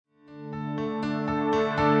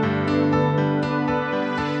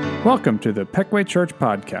Welcome to the Peckway Church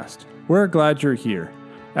Podcast. We're glad you're here.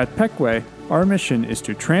 At Peckway, our mission is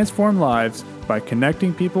to transform lives by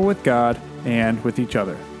connecting people with God and with each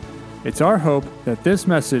other. It's our hope that this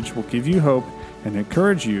message will give you hope and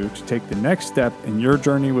encourage you to take the next step in your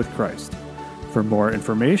journey with Christ. For more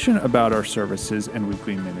information about our services and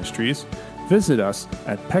weekly ministries, visit us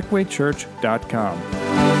at peckwaychurch.com.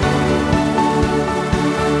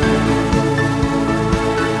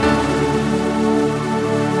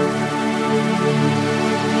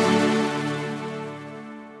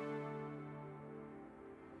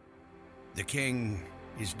 The king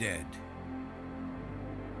is dead.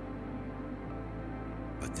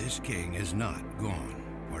 But this king is not gone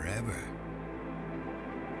forever.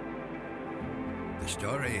 The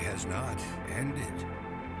story has not ended.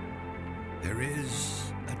 There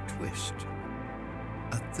is a twist,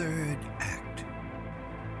 a third act.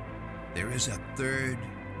 There is a third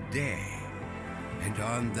day. And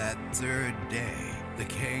on that third day, the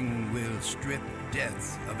king will strip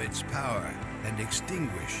death of its power and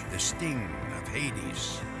extinguish the sting of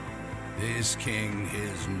Hades. This king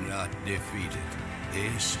is not defeated.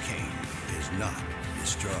 This king is not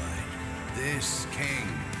destroyed. This king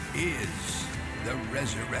is the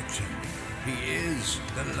resurrection. He is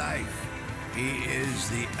the life. He is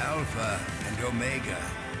the Alpha and Omega,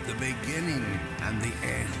 the beginning and the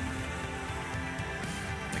end.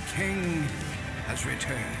 The king has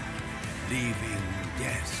returned, leaving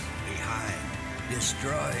death behind,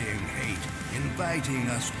 destroying hate, inviting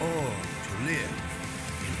us all to live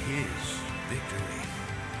in his victory,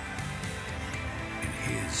 in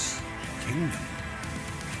his kingdom,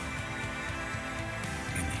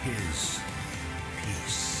 in his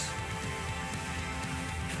peace.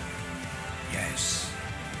 Yes,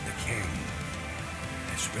 the king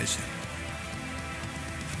has risen.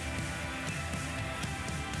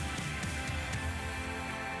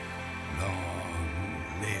 Long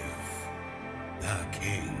live the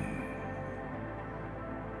king.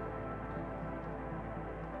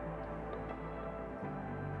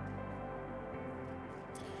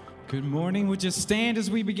 Good morning. Would you stand as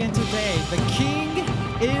we begin today? The King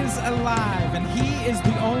is alive, and He is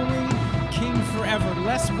the only King forever.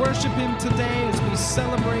 Let's worship Him today as we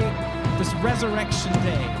celebrate this Resurrection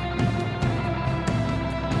Day.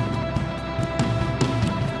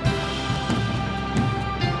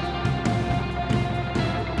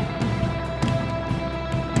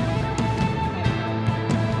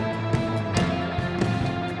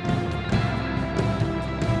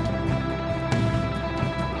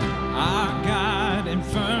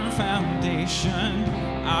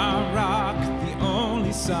 Our rock, the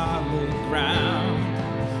only solid ground.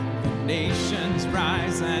 The nations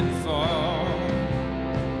rise and fall.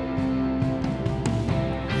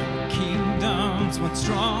 Kingdoms once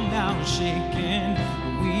strong, now shaken.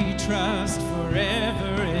 We trust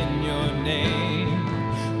forever in your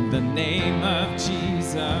name, the name of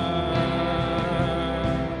Jesus.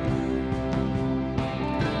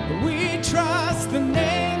 We trust the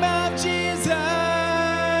name of Jesus.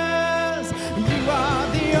 You are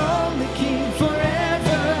the only King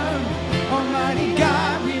forever. Almighty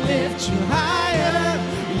God, we lift you higher.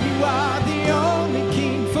 You are the only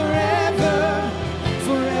King forever,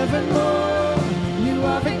 forevermore. You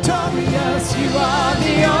are victorious. You are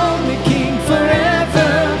the only King forever.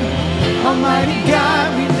 Almighty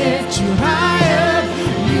God, we lift you higher.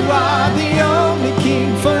 You are the only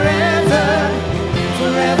King forever,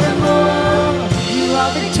 forevermore. You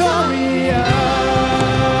are victorious.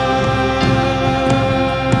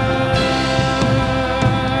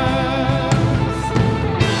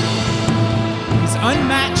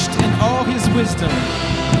 Unmatched in all his wisdom,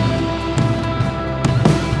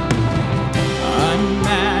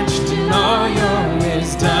 unmatched in all your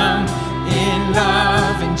wisdom. In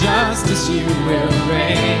love and justice you will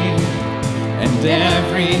reign, and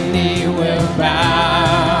every knee will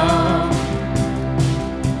bow.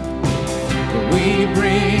 We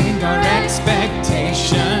bring our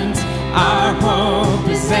expectations, our hope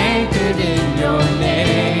is anchored in your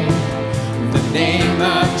name, the name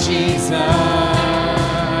of Jesus.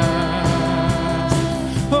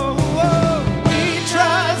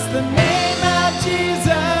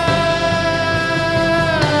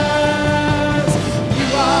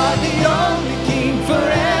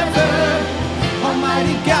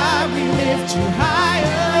 You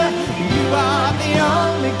higher. You are the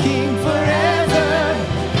only King forever,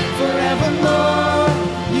 forevermore.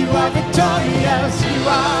 You are victorious. You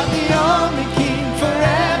are the only King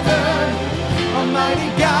forever. Almighty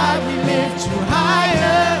God, we lift you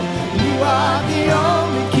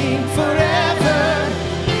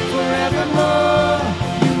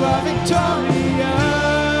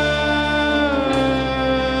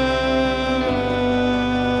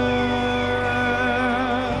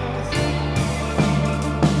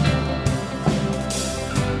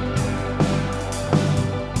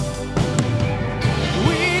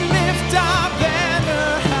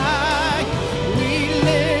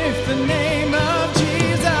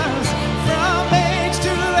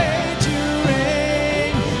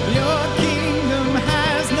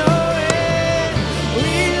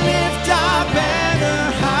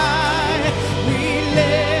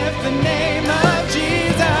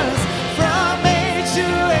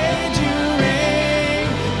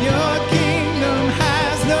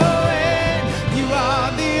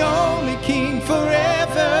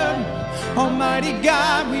Almighty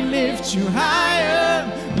God, we lift you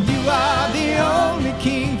higher. You are the only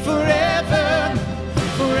King forever,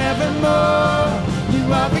 forevermore.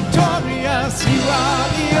 You are victorious. You are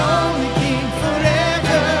the only King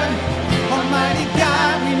forever. Almighty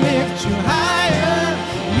God, we lift you higher.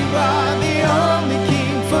 You are the only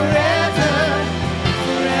King forever,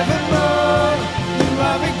 forevermore. You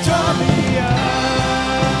are victorious.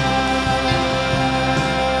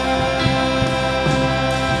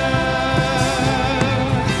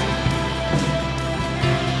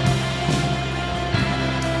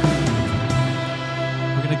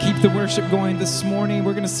 Keep the worship going this morning.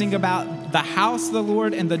 We're going to sing about the house of the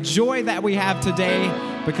Lord and the joy that we have today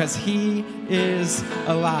because He is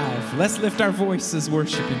alive. Let's lift our voices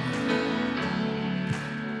worshiping.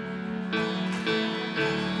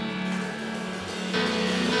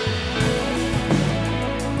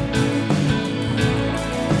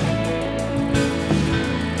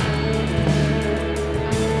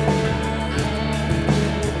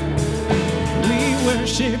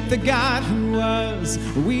 The God who was,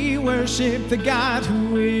 we worship the God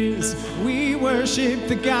who is, we worship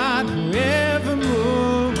the God who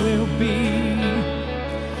evermore will be.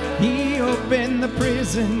 He opened the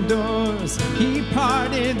prison doors, He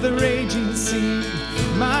parted the raging sea.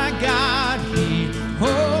 My God, He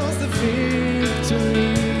holds the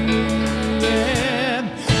victory. Yeah.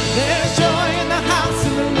 There's joy in the house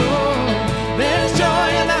of the Lord, there's joy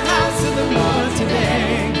in the house of the Lord today.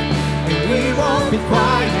 We won't be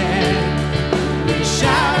quiet. We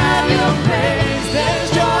shout out your praise. There's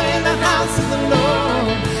joy in the house of the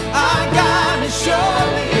Lord. Our God is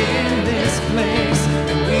surely in this place.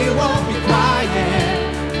 And we won't be quiet.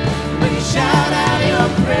 We shout out your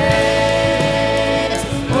praise.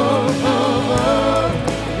 Oh, oh,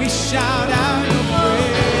 oh. We shout out your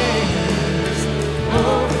praise. Oh,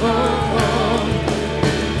 oh,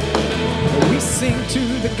 oh. We sing to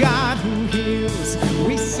the God who heals.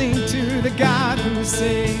 We sing to the God who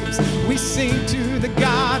saves. We sing to the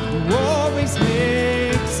God who always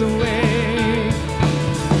makes a way.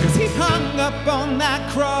 'Cause He hung up on that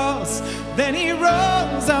cross, then He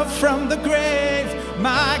rose up from the grave.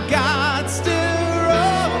 My God, still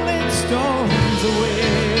rolling stones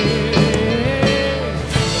away.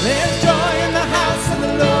 There's joy in the house of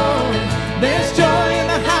the Lord. There's joy in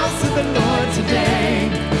the house of the Lord today.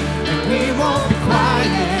 And we won't be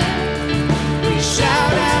quiet.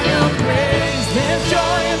 Shout out your praise. There's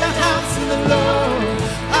joy in the house of the Lord.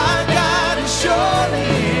 Our God is surely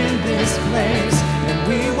in this place. And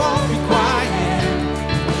we won't be quiet.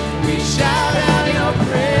 We shout out your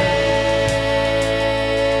praise.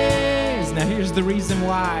 Now here's the reason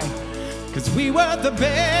why. 'Cause we were the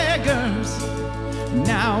beggars.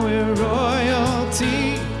 Now we're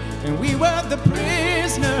royalty. And we were the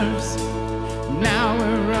prisoners. Now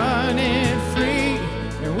we're running free.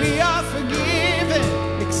 And we are forgiven,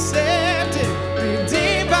 accepted,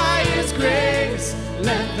 redeemed by His grace.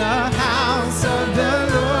 Let the house of the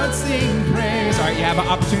Lord sing praise. All right, you have an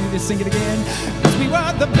opportunity to sing it again. 'Cause we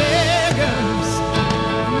were the beggars,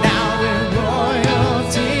 now we're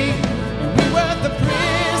royalty. And we were the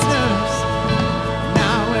prisoners,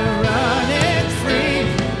 now we're running free.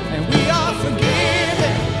 And we are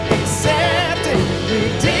forgiven, accepted,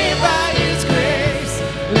 redeemed by His grace.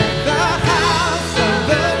 Let the house of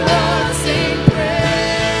the Lord sing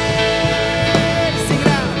praise. Sing it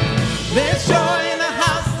out. There's joy in the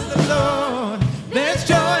house of the Lord. There's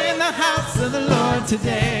joy in the house of the Lord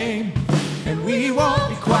today. And we won't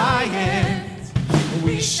be quiet.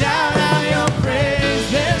 We shout out your praise.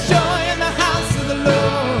 There's joy in the house of the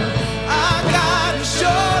Lord. Our God is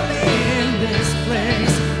surely in this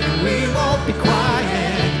place. And we won't be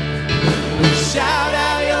quiet. We shout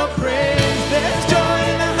out your praise. There's joy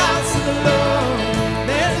in the house of the Lord.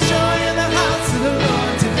 There's joy in the house of the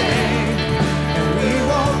Lord today. And we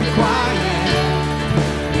won't be quiet.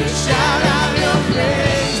 We shout out your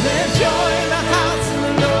praise. There's joy in the house of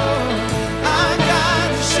the Lord.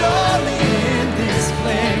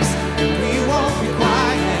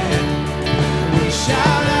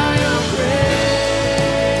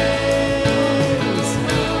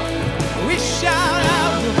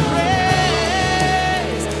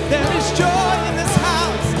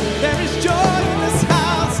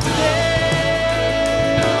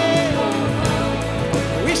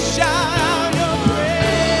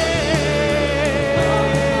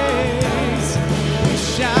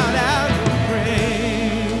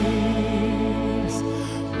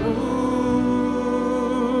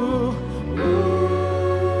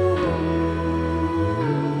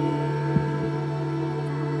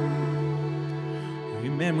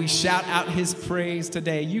 shout out his praise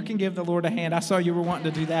today. You can give the Lord a hand. I saw you were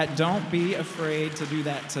wanting to do that. Don't be afraid to do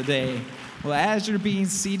that today. Well, as you're being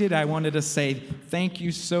seated, I wanted to say thank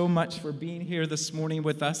you so much for being here this morning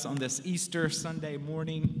with us on this Easter Sunday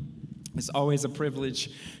morning. It's always a privilege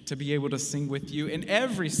to be able to sing with you. And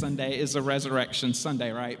every Sunday is a Resurrection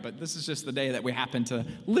Sunday, right? But this is just the day that we happen to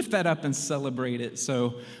lift that up and celebrate it.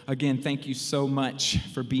 So again, thank you so much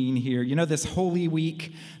for being here. You know, this Holy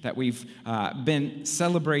Week that we've been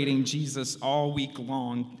celebrating Jesus all week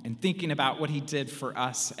long and thinking about what he did for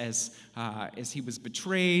us as he was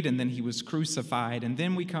betrayed and then he was crucified. And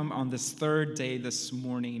then we come on this third day this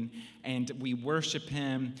morning and we worship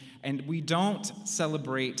him, and we don't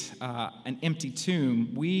celebrate an empty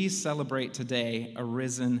tomb. We celebrate today a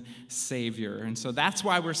risen Savior. And so that's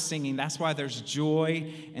why we're singing. That's why there's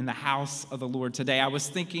joy in the house of the Lord today. I was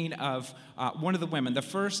thinking of one of the women, the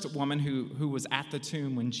first woman who was at the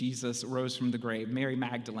tomb when Jesus rose from the grave, Mary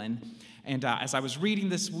Magdalene. And as I was reading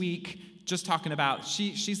this week, just talking about,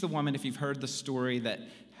 she's the woman, if you've heard the story, that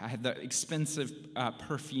had the expensive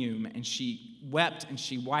perfume, and she wept and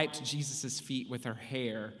she wiped Jesus' feet with her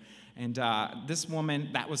hair. And this woman,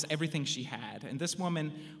 that was everything she had. And this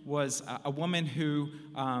woman was a woman who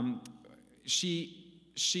she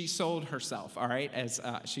sold herself, all right, as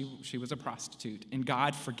she was a prostitute. And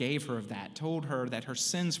God forgave her of that, told her that her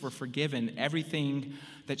sins were forgiven. Everything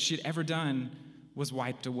that she'd ever done was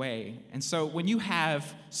wiped away. And so when you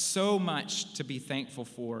have so much to be thankful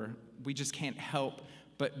for, we just can't help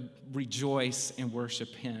but rejoice and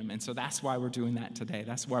worship him. And so that's why we're doing that today.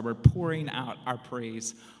 That's why we're pouring out our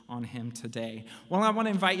praise on him today. Well, I want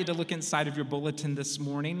to invite you to look inside of your bulletin this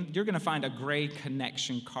morning. You're going to find a gray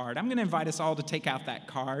connection card. I'm going to invite us all to take out that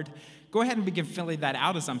card. Go ahead and begin filling that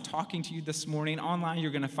out as I'm talking to you this morning. Online,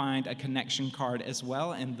 you're going to find a connection card as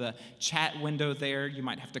well. In the chat window there, you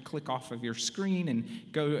might have to click off of your screen and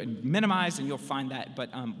go and minimize, and you'll find that. But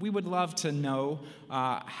we would love to know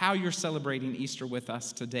how you're celebrating Easter with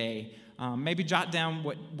us today. Maybe jot down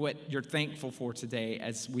what you're thankful for today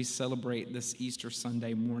as we celebrate this Easter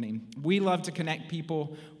Sunday morning. We love to connect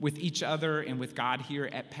people with each other and with God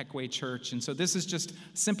here at Peckway Church. And so this is just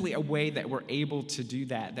simply a way that we're able to do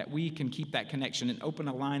that we can keep that connection and open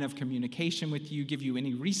a line of communication with you, give you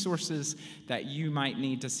any resources that you might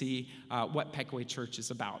need to see what Peckway Church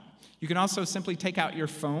is about. You can also simply take out your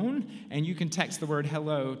phone and you can text the word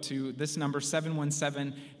hello to this number,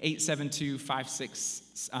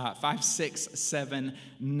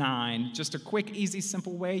 717-872-5679. Just a quick, easy,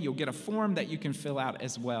 simple way. You'll get a form that you can fill out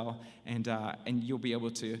as well, and you'll be able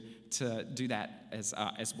to do that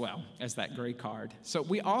as well as that gray card. So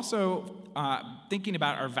we also, thinking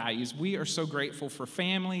about our values, we are so grateful for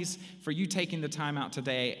families, for you taking the time out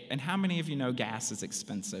today. And how many of you know gas is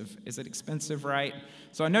expensive? Is it expensive, right?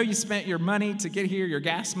 So I know you spent your money to get here, your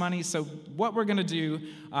gas money. So what we're going to do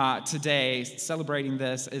today, celebrating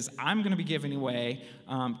this, is I'm going to be giving away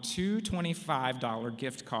 2 $25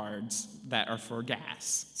 gift cards that are for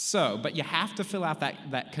gas. So, but you have to fill out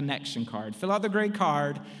that connection card. Fill out the gray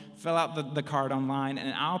card, fill out the card online,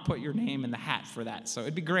 and I'll put your name in the hat for that. So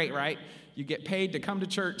it'd be great, right? You get paid to come to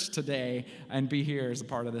church today and be here as a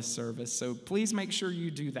part of this service. So please make sure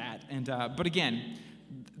you do that. And but again,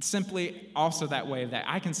 simply also that way that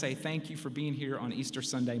I can say thank you for being here on Easter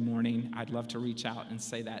Sunday morning. I'd love to reach out and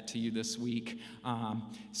say that to you this week.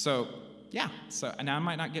 Yeah, and I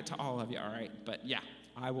might not get to all of you, all right? But yeah,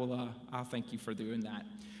 I'll thank you for doing that.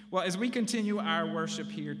 Well, as we continue our worship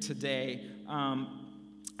here today,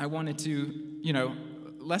 I wanted to,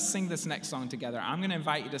 let's sing this next song together. I'm going to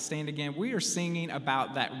invite you to stand again. We are singing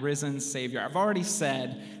about that risen Savior. I've already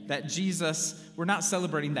said that Jesus, we're not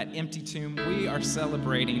celebrating that empty tomb. We are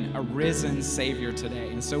celebrating a risen Savior today.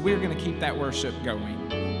 And so we're going to keep that worship going.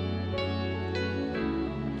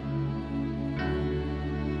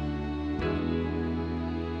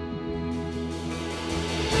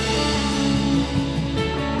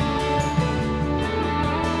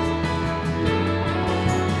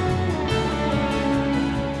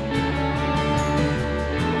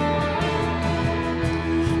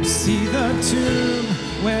 Tomb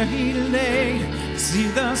where he lay, see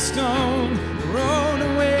the stone rolled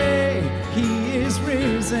away. He is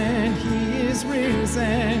risen, he's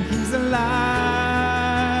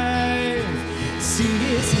alive. See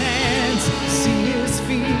his hands, see his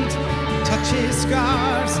feet, touch his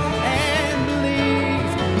scars and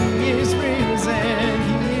believe. He is risen,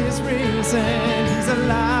 he's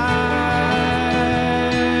alive.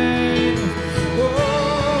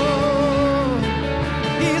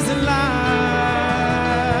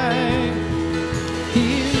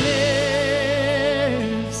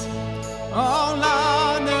 All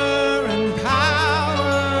honor and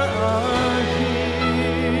power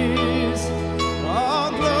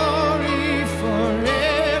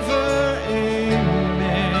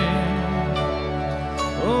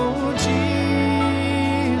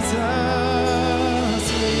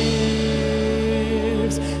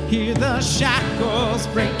Hear the shackles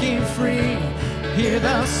breaking free. Hear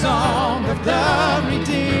the song of the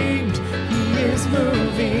redeemed. He is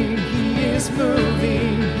moving, he is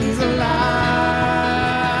moving, he's alive.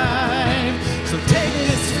 So take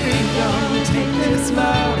this freedom, take this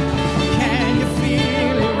love. Can you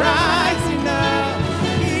feel it rising up?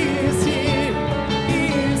 He is here, he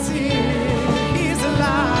is here, he's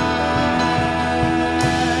alive.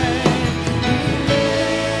 He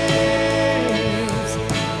lives.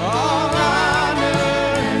 All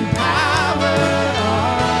honor and power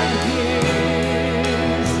are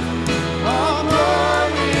his. All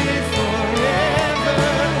glory forever.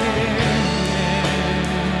 Amen.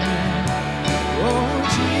 Oh,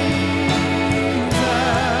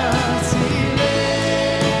 Jesus, he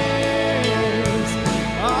lives.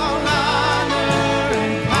 All honor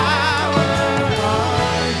and power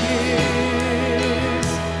are his.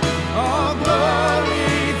 All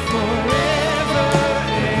glory forever.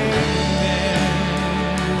 Amen.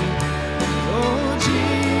 Oh,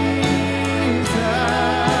 Jesus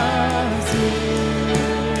lives.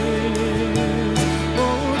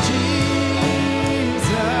 Oh, Jesus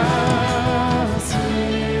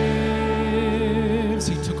lives.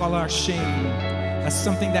 He took all our shame. That's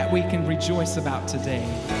something that we can rejoice about today.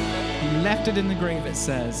 He left it in the grave, it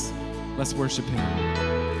says. Let's worship him.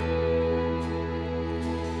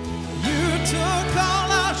 You took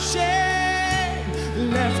all our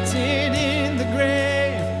shame, left it in the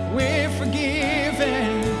grave. We're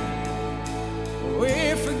forgiven.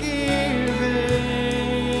 We're forgiven.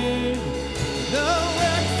 The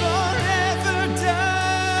work forever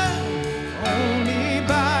done, only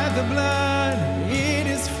by the blood. It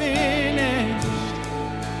is finished.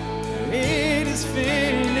 It is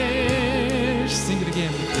finished. Sing it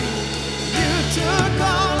again with me. You took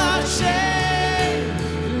all our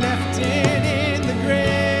shame, left it in the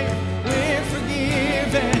grave. We're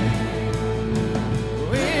forgiven.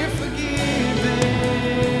 We're forgiven.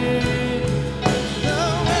 The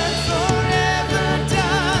work forever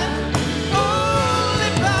done,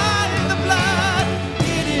 only by the blood.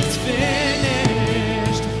 It is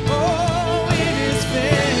finished. Oh, it is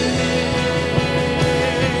finished.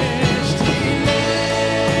 He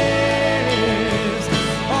lives.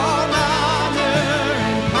 All honor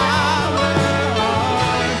and power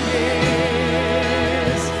are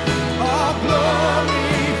his. All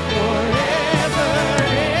glory forever.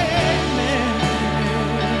 Amen.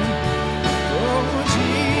 Oh,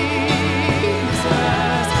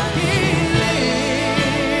 Jesus, he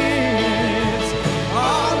lives.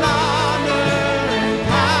 All honor and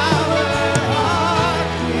power are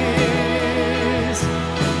his.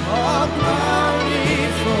 All glory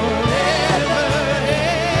forever.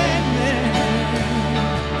 Amen.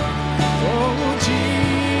 Oh,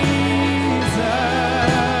 Jesus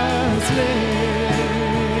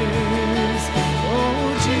lives. Oh,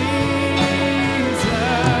 Jesus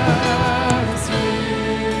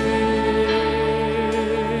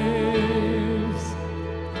lives.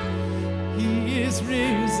 He is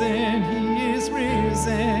risen, he is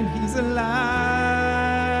risen, he's alive.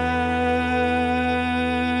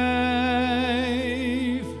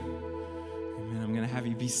 Amen. I'm going to have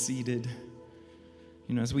you be seated.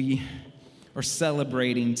 You know, as we are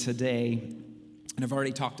celebrating today, and I've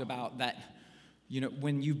already talked about that, you know,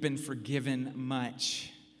 when you've been forgiven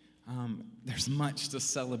much, there's much to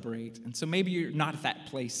celebrate. And so maybe you're not at that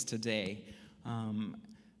place today,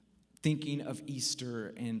 thinking of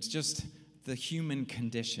Easter and just the human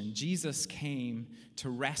condition. Jesus came to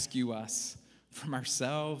rescue us from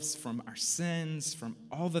ourselves, from our sins, from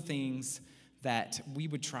all the things that we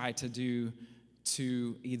would try to do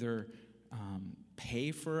to either pay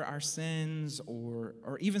for our sins, or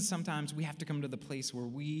even sometimes we have to come to the place where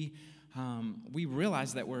we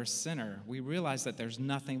realize that we're a sinner. We realize that there's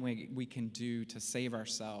nothing we can do to save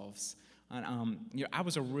ourselves. And, you know, I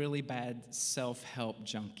was a really bad self-help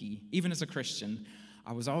junkie. Even as a Christian,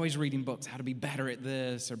 I was always reading books, how to be better at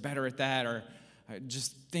this or better at that, or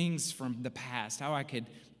just things from the past, how I could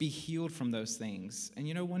be healed from those things. And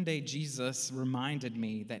you know, one day Jesus reminded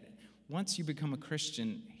me that once you become a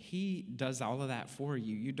Christian, he does all of that for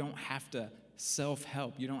you. You don't have to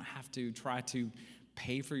self-help. You don't have to try to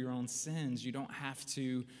pay for your own sins. You don't have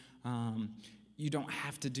to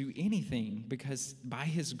do anything, because by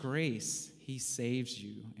his grace, he saves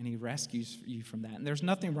you and he rescues you from that. And there's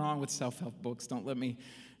nothing wrong with self-help books. Don't let me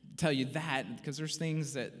tell you that, because there's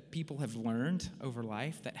things that people have learned over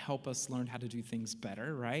life that help us learn how to do things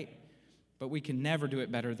better, right? But we can never do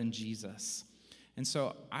it better than Jesus. And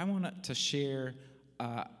so I want to share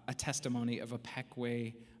a testimony of a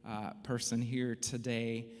Peckway person here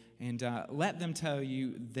today, and let them tell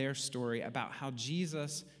you their story about how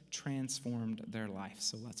Jesus transformed their life.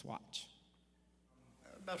 So let's watch.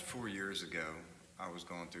 About 4 years ago, I was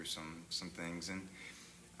going through some things, and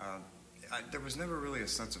there was never really a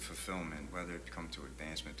sense of fulfillment, whether it come to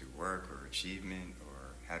advancement through work or achievement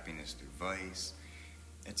or happiness through vice.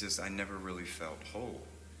 I never really felt whole.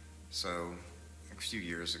 So a few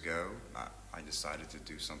years ago, I decided to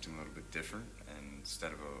do something a little bit different, and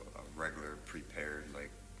instead of a regular prepared,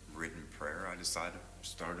 written prayer, I decided to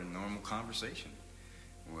start a normal conversation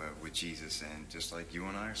with Jesus, and just like you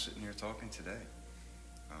and I are sitting here talking today.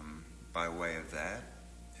 By way of that,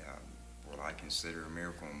 what I consider a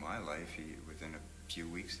miracle in my life, within a few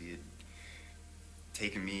weeks, he had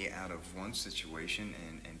taken me out of one situation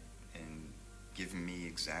and given me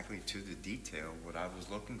exactly to the detail what I was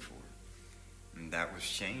looking for. And that was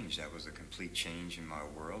change. That was a complete change in my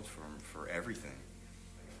world for everything.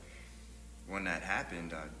 When that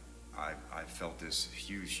happened, I felt this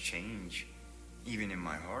huge change even in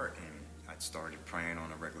my heart, and I started praying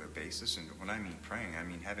on a regular basis. And when I mean praying, I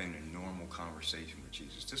mean having a normal conversation with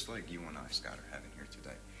Jesus, just like you and I, Scott, are having here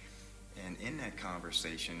today. And in that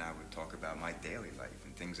conversation, I would talk about my daily life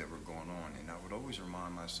and things that were going on. And I would always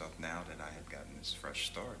remind myself now that I had gotten this fresh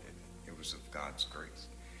start, it was of God's grace.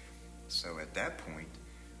 So at that point,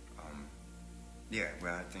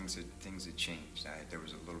 things had changed. There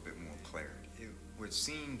was a little bit more clarity. What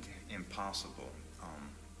seemed impossible,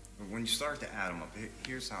 when you start to add them up,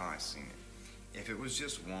 here's how I seen it. If it was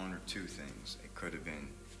just one or two things, it could have been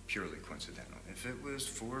purely coincidental. If it was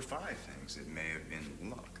 4 or 5 things, it may have been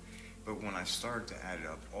luck. But when I started to add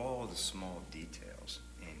up all the small details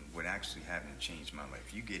and what actually happened to change my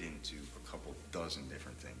life, you get into a couple dozen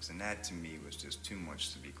different things. And that to me was just too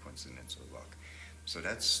much to be coincidence or luck. So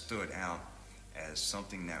that stood out as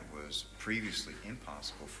something that was previously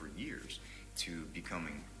impossible for years to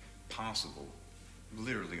becoming possible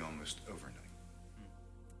literally almost overnight.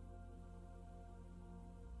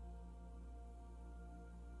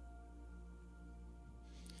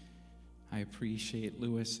 I appreciate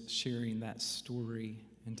Lewis sharing that story.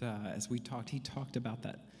 And as we talked, he talked about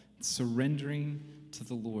that surrendering to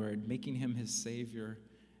the Lord, making him his Savior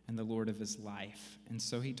and the Lord of his life. And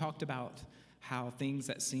so he talked about how things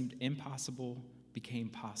that seemed impossible became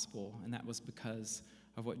possible, and that was because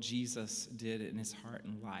of what Jesus did in his heart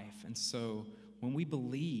and life. And so when we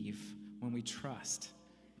believe, when we trust,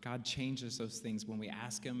 God changes those things. When we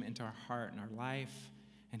ask him into our heart and our life,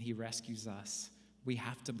 and he rescues us, we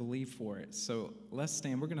have to believe for it. So let's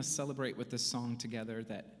stand. We're going to celebrate with this song together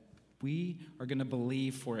that we are going to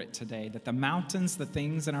believe for it today, that the mountains, the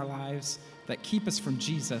things in our lives that keep us from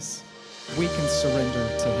Jesus, we can surrender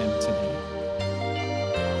to him today.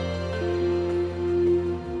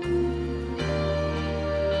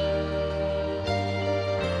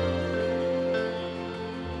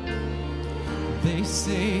 They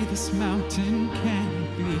say this mountain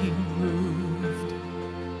can't be moved.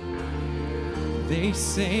 They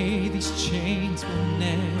say these chains will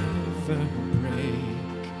never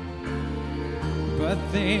break. But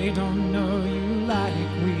they don't know you like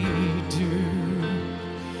we do.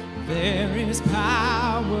 There is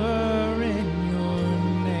power in your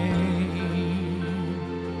name.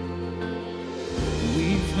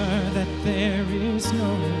 We've heard that there is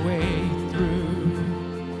no way through.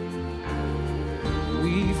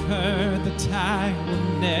 We've heard the tide will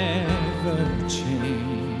never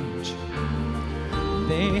change.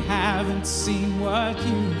 They haven't seen what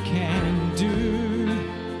you can do.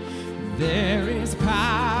 There is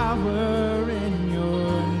power in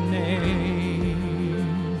your name.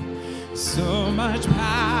 So much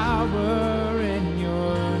power in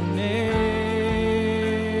your name.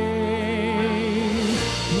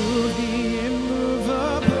 Move the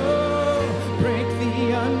immovable, break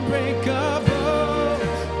the unbreakable.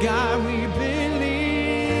 God, we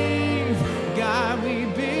believe. God, we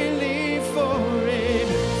believe for it.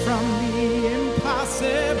 From the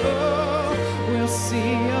impossible, we'll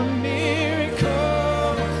see a miracle.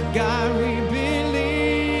 God, we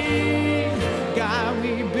believe. God,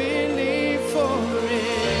 we believe for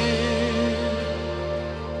it.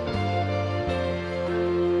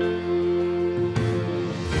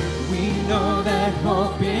 We know that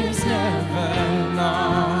hope is never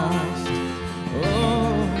lost.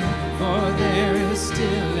 Oh, for there is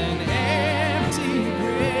still an empty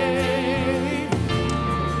grave.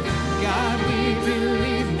 God, we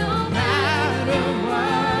believe no matter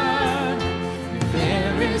what,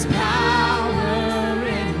 there is power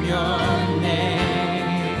in your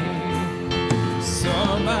name. So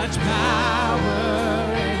much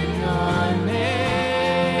power in your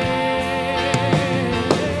name.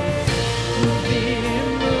 Move the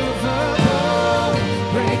immovable,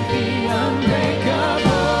 break the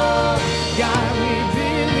unbreakable.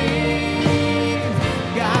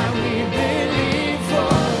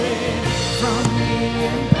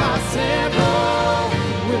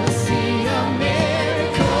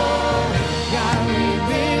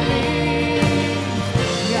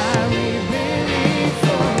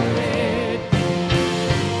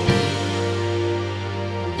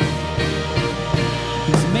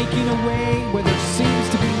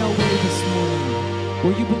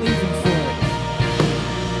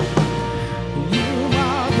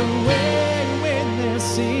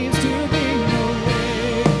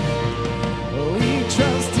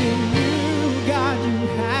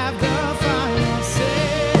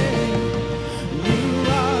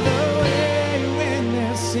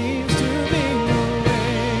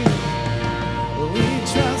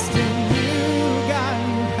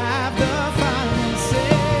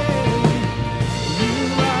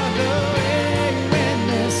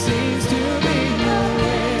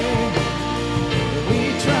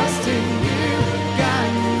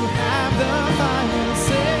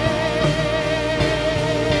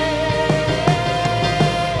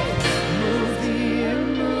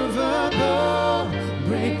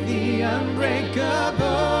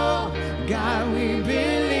 unbreakable. God, we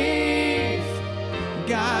believe.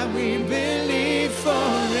 God, we believe for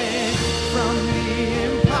it. From the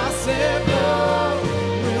impossible,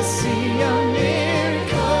 we'll see a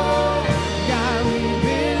miracle. God, we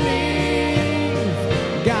believe.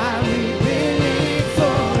 God, we believe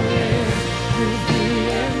for it. With the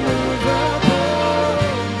immovable,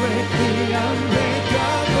 with the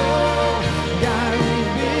unbreakable. God, we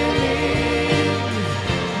believe.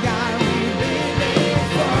 God, we believe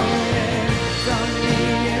for it. From the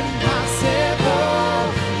impossible,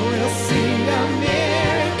 we'll see a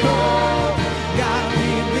miracle. God,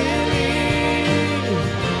 we believe.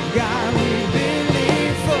 God, we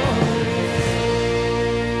believe for it.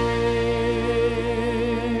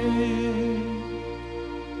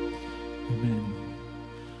 Amen.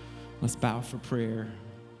 Let's bow for prayer.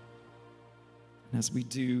 And as we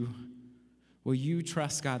do, will you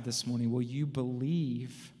trust God this morning? Will you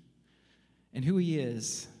believe in who He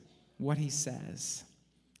is, what He says,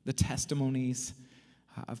 the testimonies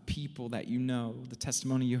of people that you know, the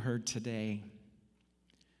testimony you heard today?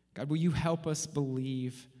 God, will you help us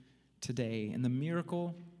believe today in the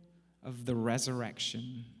miracle of the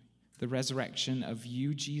resurrection of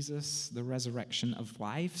you, Jesus, the resurrection of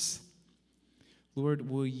lives? Lord,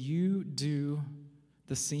 will you do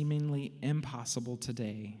the seemingly impossible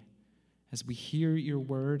today as we hear your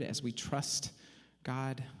word, as we trust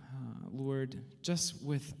God, Lord, just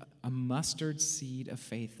with a mustard seed of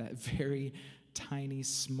faith, that very tiny,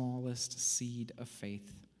 smallest seed of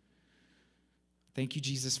faith. Thank you,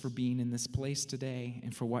 Jesus, for being in this place today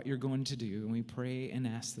and for what you're going to do. And we pray and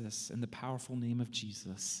ask this in the powerful name of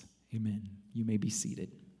Jesus. Amen. You may be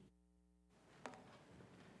seated.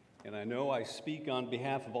 And I know I speak on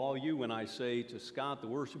behalf of all you when I say to Scott, the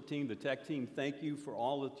worship team, the tech team, thank you for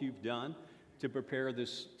all that you've done to prepare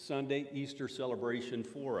this Sunday Easter celebration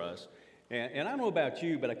for us. And I don't know about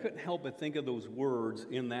you, but I couldn't help but think of those words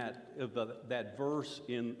in that verse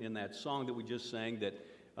in that song that we just sang,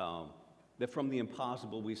 that from the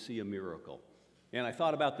impossible we see a miracle. And I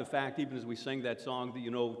thought about the fact, even as we sang that song,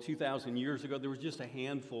 that 2,000 years ago, there was just a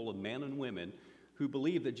handful of men and women who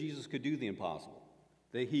believed that Jesus could do the impossible,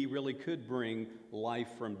 that he really could bring life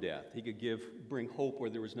from death. He could bring hope where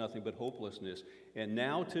there was nothing but hopelessness. And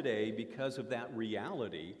now today, because of that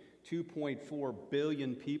reality, 2.4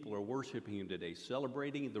 billion people are worshiping him today,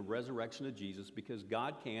 celebrating the resurrection of Jesus, because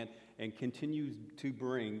God can and continues to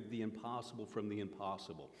bring the impossible from the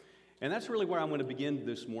impossible. And that's really where I'm going to begin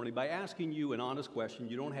this morning, by asking you an honest question.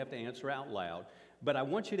 You don't have to answer out loud, but I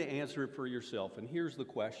want you to answer it for yourself. And here's the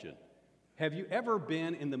question. Have you ever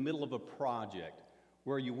been in the middle of a project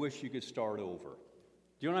where you wish you could start over?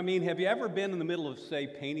 Do you know what I mean? Have you ever been in the middle of, say,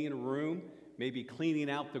 painting a room, maybe cleaning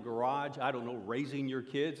out the garage, I don't know, raising your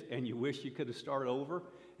kids, and you wish you could have started over?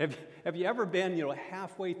 Have you ever been,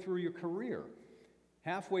 halfway through your career,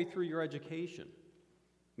 halfway through your education?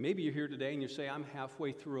 Maybe you're here today and you say, I'm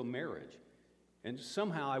halfway through a marriage, and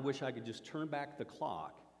somehow I wish I could just turn back the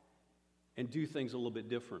clock and do things a little bit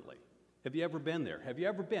differently. Have you ever been there? Have you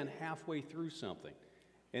ever been halfway through something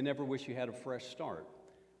and never wish you had a fresh start?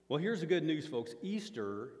 Well, here's the good news, folks.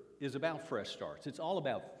 Easter is about fresh starts. It's all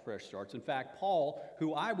about fresh starts. In fact, Paul,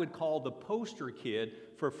 who I would call the poster kid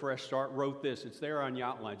for fresh start, wrote this. It's there on your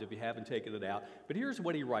outlines if you haven't taken it out. But here's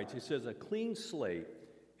what he writes. He says, a clean slate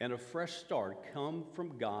and a fresh start come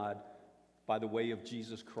from God by the way of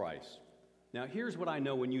Jesus Christ. Now, here's what I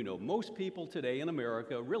know and you know. Most people today in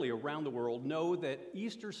America, really around the world, know that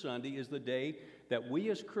Easter Sunday is the day that we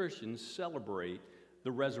as Christians celebrate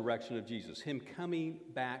the resurrection of Jesus, him coming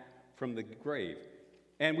back from the grave.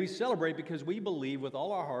 And we celebrate because we believe with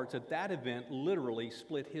all our hearts that that event literally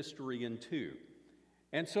split history in two.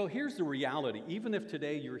 And so here's the reality. Even if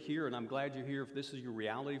today you're here, and I'm glad you're here if this is your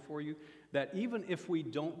reality for you, that even if we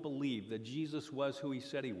don't believe that Jesus was who he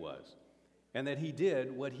said he was, and that he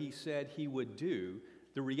did what he said he would do,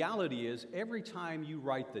 the reality is every time you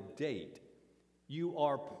write the date, you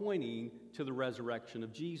are pointing to the resurrection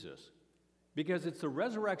of Jesus. Because it's the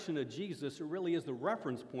resurrection of Jesus that really is the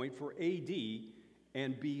reference point for AD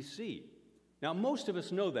and BC. Now, most of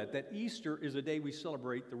us know that Easter is a day we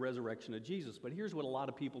celebrate the resurrection of Jesus. But here's what a lot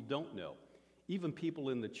of people don't know, even people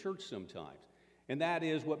in the church sometimes. And that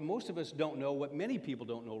is what most of us don't know, what many people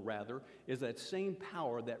don't know, rather, is that same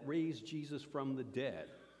power that raised Jesus from the dead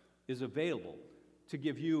is available to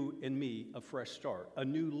give you and me a fresh start, a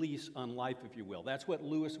new lease on life, if you will. That's what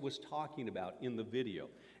Lewis was talking about in the video.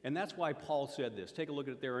 And that's why Paul said this. Take a look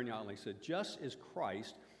at it there in your outline. He said, just as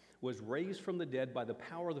Christ was raised from the dead by the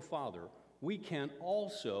power of the Father, we can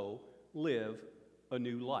also live a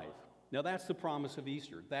new life. Now, that's the promise of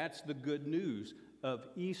Easter. That's the good news of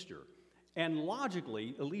Easter. And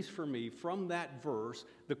logically, at least for me, from that verse,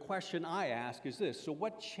 the question I ask is this: so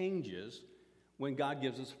what changes when God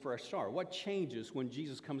gives us a fresh start? What changes when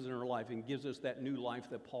Jesus comes in our life and gives us that new life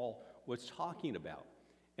that Paul was talking about?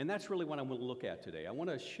 And that's really what I'm going to look at today. I want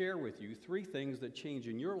to share with you 3 things that change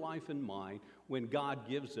in your life and mine when God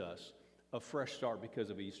gives us a fresh start because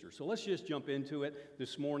of Easter. So let's just jump into it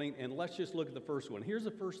this morning, and let's just look at the first one. Here's the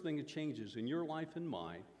first thing that changes in your life and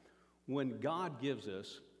mine when God gives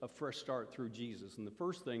us a fresh start through Jesus. And the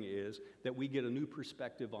first thing is that we get a new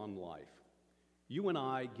perspective on life. You and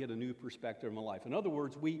I get a new perspective on life. In other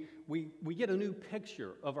words, we get a new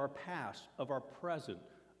picture of our past, of our present,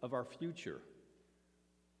 of our future.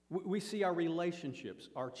 We see our relationships,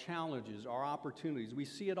 our challenges, our opportunities. We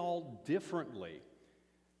see it all differently.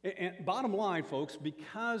 And bottom line, folks,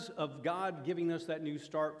 because of God giving us that new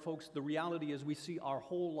start, folks, the reality is we see our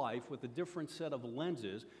whole life with a different set of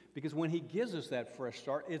lenses, because when He gives us that fresh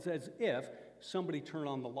start, it's as if somebody turned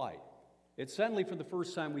on the light. It's suddenly, for the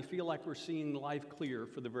first time, we feel like we're seeing life clear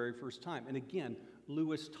for the very first time. And again,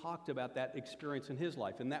 Lewis talked about that experience in his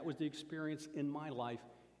life, and that was the experience in my life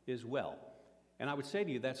as well. And I would say to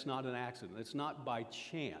you, that's not an accident. It's not by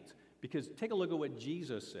chance. Because take a look at what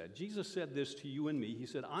Jesus said. Jesus said this to you and me. He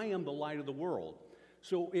said, I am the light of the world.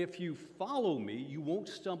 So if you follow me, you won't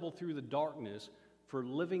stumble through the darkness, for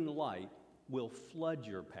living light will flood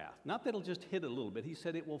your path. Not that it'll just hit it a little bit. He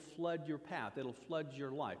said it will flood your path. It'll flood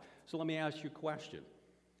your life. So let me ask you a question.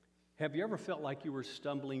 Have you ever felt like you were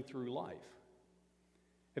stumbling through life?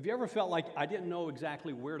 Have you ever felt like I didn't know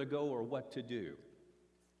exactly where to go or what to do?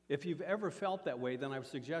 If you've ever felt that way, then I would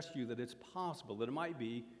suggest to you that it's possible that it might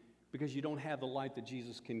be because you don't have the light that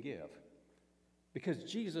Jesus can give. Because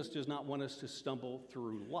Jesus does not want us to stumble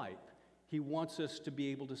through life. He wants us to be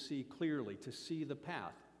able to see clearly, to see the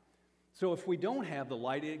path. So if we don't have the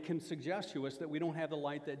light, it can suggest to us that we don't have the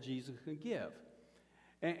light that Jesus can give.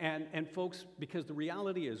 And folks, because the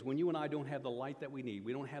reality is, when you and I don't have the light that we need,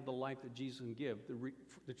 we don't have the light that Jesus can give,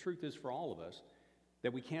 the truth is for all of us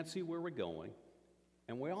that we can't see where we're going,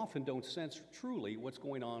 and we often don't sense truly what's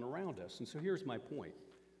going on around us. And so here's my point,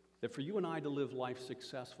 that for you and I to live life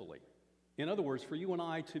successfully, in other words, for you and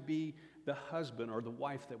I to be the husband or the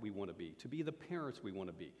wife that we want to be the parents we want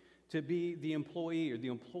to be the employee or the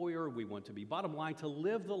employer we want to be. Bottom line, to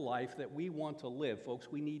live the life that we want to live,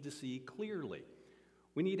 folks, we need to see clearly.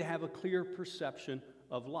 We need to have a clear perception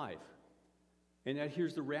of life. And yet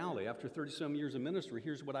here's the reality. After 30-some years of ministry,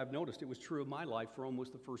 here's what I've noticed. It was true of my life for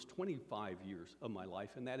almost the first 25 years of my life,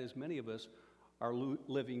 and that is many of us are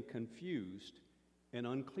living confused and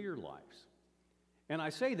unclear lives. And I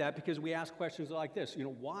say that because we ask questions like this,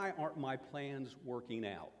 why aren't my plans working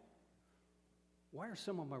out? Why are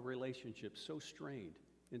some of my relationships so strained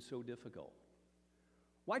and so difficult?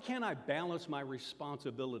 Why can't I balance my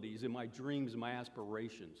responsibilities and my dreams and my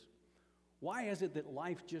aspirations? Why is it that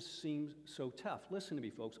life just seems so tough? Listen to me,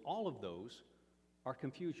 folks. All of those are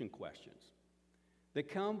confusion questions. They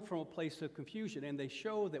come from a place of confusion, and they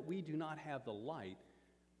show that we do not have the light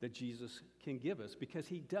that Jesus can give us, because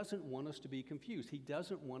He doesn't want us to be confused. He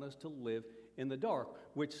doesn't want us to live in the dark,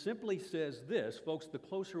 which simply says this, folks: the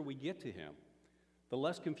closer we get to Him, the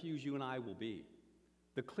less confused you and I will be.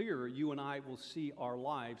 The clearer you and I will see our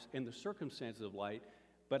lives and the circumstances of life.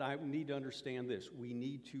 But I need to understand this. We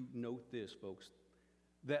need to note this, folks,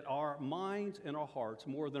 that our minds and our hearts,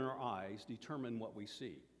 more than our eyes, determine what we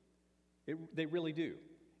see. They really do.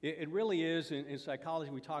 It really is. In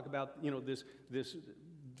psychology, we talk about, this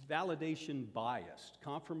validation bias,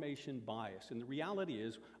 confirmation bias. And the reality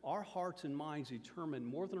is, our hearts and minds determine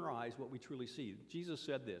more than our eyes what we truly see. Jesus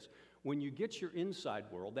said this: when you get your inside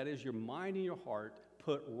world, that is your mind and your heart,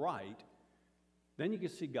 put right, then you can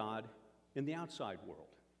see God in the outside world.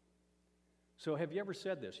 So have you ever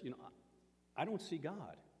said this? I don't see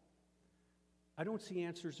God. I don't see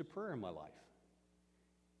answers to prayer in my life.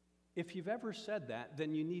 If you've ever said that,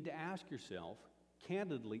 then you need to ask yourself,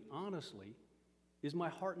 candidly, honestly, is my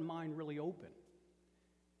heart and mind really open?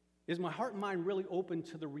 Is my heart and mind really open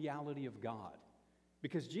to the reality of God?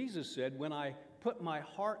 Because Jesus said, when I put my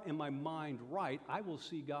heart and my mind right, I will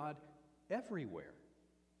see God everywhere,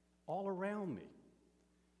 all around me.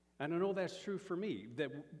 And I know that's true for me,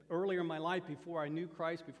 that earlier in my life, before I knew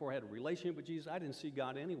Christ, before I had a relationship with Jesus, I didn't see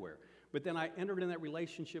God anywhere. But then I entered in that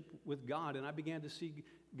relationship with God, and I began to see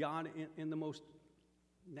God in the most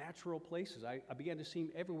natural places. I began to see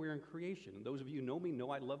Him everywhere in creation. And those of you who know me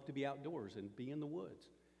know I love to be outdoors and be in the woods.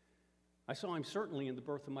 I saw Him certainly in the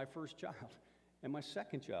birth of my first child, and my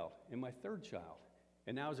second child, and my third child.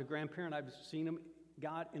 And now as a grandparent, I've seen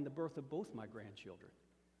God in the birth of both my grandchildren.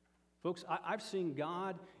 Folks, I've seen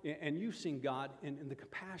God, and you've seen God in the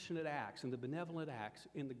compassionate acts, in the benevolent acts,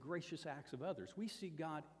 in the gracious acts of others. We see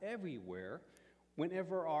God everywhere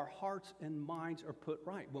whenever our hearts and minds are put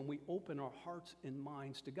right, when we open our hearts and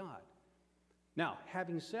minds to God. Now,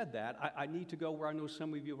 having said that, I need to go where I know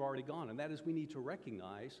some of you have already gone, and that is we need to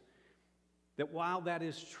recognize that while that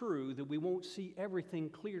is true, that we won't see everything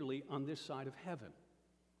clearly on this side of heaven.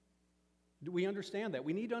 Do we understand that?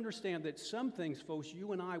 We need to understand that some things, folks,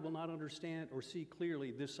 you and I will not understand or see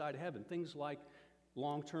clearly this side of heaven. Things like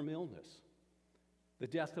long-term illness, the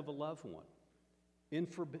death of a loved one,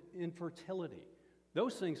 infertility.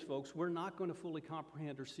 Those things, folks, we're not going to fully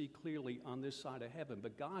comprehend or see clearly on this side of heaven.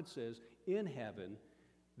 But God says in heaven,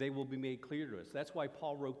 they will be made clear to us. That's why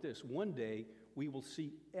Paul wrote this. One day, we will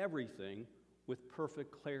see everything with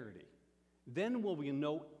perfect clarity. Then will we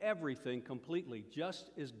know everything completely, just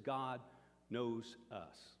as God knows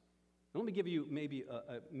us. Now, let me give you maybe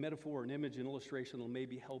a metaphor, an image, an illustration that will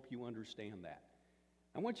maybe help you understand that.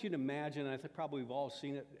 I want you to imagine, and I think probably we've all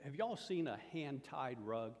seen it. Have you all seen a hand-tied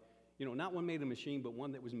rug? You know, not one made in a machine, but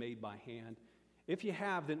one that was made by hand. If you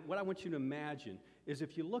have, then what I want you to imagine is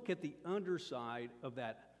if you look at the underside of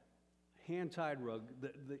that hand-tied rug,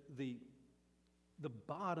 the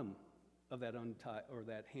bottom of that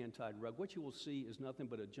that hand-tied rug, what you will see is nothing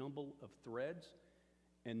but a jumble of threads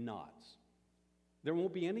and knots. There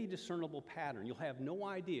won't be any discernible pattern. You'll have no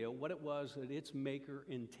idea what it was that its maker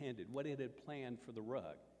intended, what it had planned for the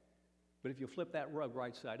rug. But if you flip that rug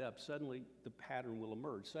right side up, suddenly the pattern will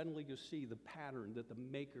emerge. Suddenly you'll see the pattern that the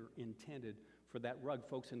maker intended for that rug,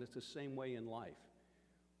 folks, and it's the same way in life.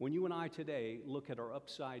 When you and I today look at our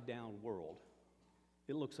upside-down world,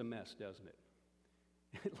 it looks a mess, doesn't it?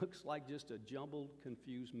 It looks like just a jumbled,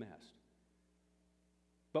 confused mess.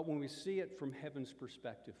 But when we see it from heaven's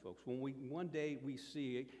perspective, folks, when one day we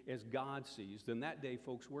see it as God sees, then that day,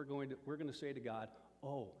 folks, we're going to say to God,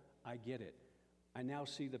 oh, I get it. I now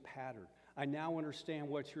see the pattern. I now understand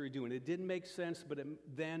what you're doing. It didn't make sense but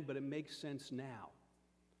it makes sense now.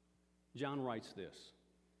 John writes this: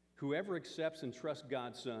 whoever accepts and trusts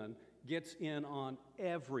God's Son gets in on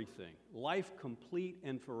everything, life complete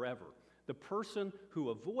and forever. The person who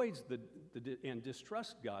avoids and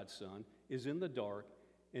distrusts God's Son is in the dark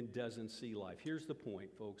and doesn't see life. Here's the point,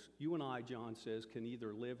 folks. You and I, John says, can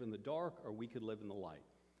either live in the dark or we could live in the light.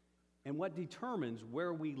 And what determines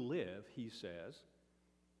where we live, he says,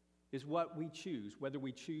 is what we choose, whether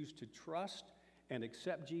we choose to trust and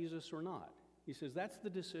accept Jesus or not. He says that's the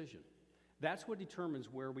decision. That's what determines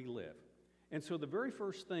where we live. And so the very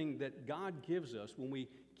first thing that God gives us when he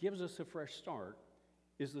gives us a fresh start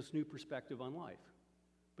is this new perspective on life.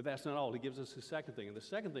 But that's not all. He gives us the second thing. And the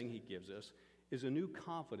second thing he gives us is a new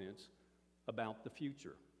confidence about the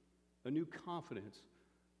future. A new confidence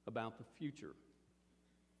about the future.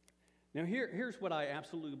 Now, here's what I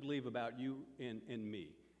absolutely believe about you and me,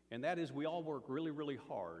 and that is we all work really, really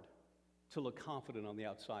hard to look confident on the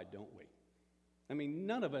outside, don't we? I mean,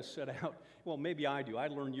 none of us set out, well, maybe I do. I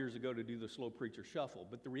learned years ago to do the slow preacher shuffle,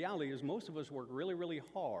 but the reality is most of us work really, really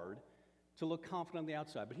hard to look confident on the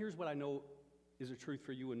outside. But here's what I know is the truth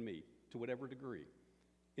for you and me, to whatever degree.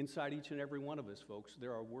 Inside each and every one of us, folks,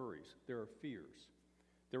 there are worries, there are fears,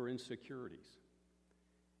 there are insecurities.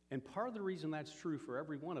 And part of the reason that's true for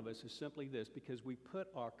every one of us is simply this: because we put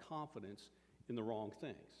our confidence in the wrong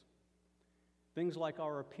things. Things like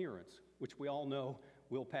our appearance, which we all know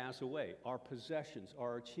will pass away, our possessions,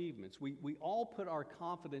 our achievements. We all put our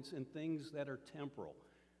confidence in things that are temporal.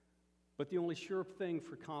 But the only sure thing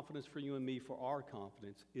for confidence for you and me, for our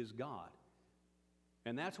confidence, is God.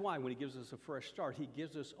 And that's why when he gives us a fresh start, he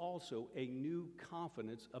gives us also a new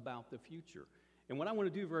confidence about the future. And what I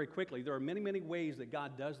want to do very quickly, there are many, many ways that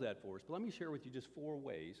God does that for us. But let me share with you just 4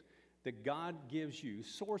 ways that God gives you,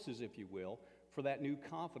 sources, if you will, for that new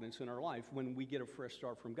confidence in our life when we get a fresh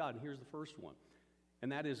start from God. And here's the first one.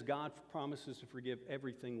 And that is God promises to forgive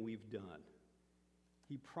everything we've done.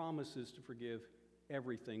 He promises to forgive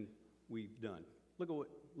everything we've done.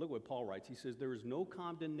 Look what Paul writes. He says, there is no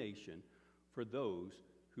condemnation for those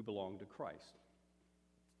who belong to Christ.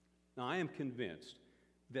 Now, I am convinced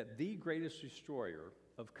that the greatest destroyer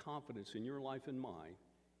of confidence in your life and mine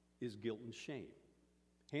is guilt and shame.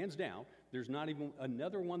 Hands down, there's not even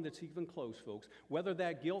another one that's even close, folks. Whether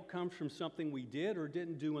that guilt comes from something we did or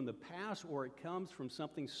didn't do in the past, or it comes from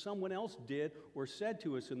something someone else did or said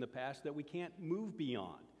to us in the past that we can't move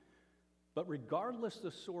beyond. But regardless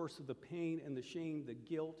the source of the pain and the shame, the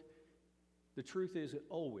guilt, the truth is it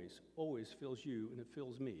always, always fills you and it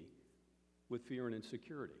fills me with fear and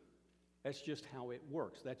insecurity. That's just how it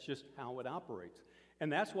works. That's just how it operates.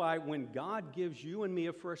 And that's why when God gives you and me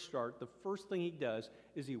a fresh start, the first thing he does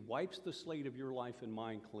is he wipes the slate of your life and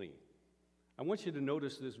mine clean. I want you to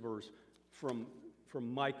notice this verse from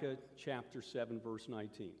Micah chapter 7, verse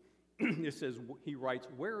 19. It says, he writes,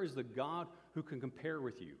 "Where is the God who can compare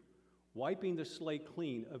with you, wiping the slate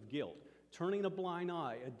clean of guilt, turning a blind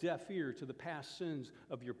eye, a deaf ear to the past sins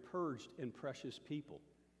of your purged and precious people?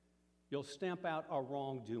 You'll stamp out our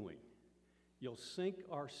wrongdoing. You'll sink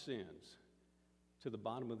our sins to the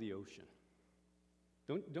bottom of the ocean."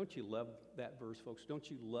 Don't you love that verse, folks? Don't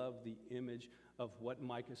you love the image of what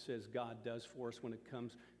Micah says God does for us when it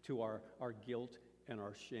comes to our guilt and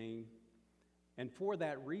our shame? And for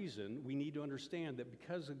that reason, we need to understand that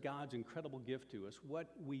because of God's incredible gift to us, what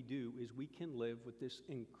we do is we can live with this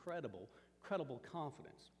incredible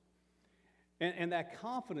confidence. And that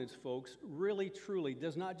confidence, folks, really, truly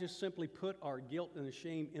does not just simply put our guilt and the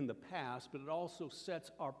shame in the past, but it also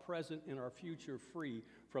sets our present and our future free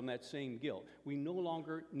from that same guilt. We no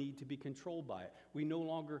longer need to be controlled by it. We no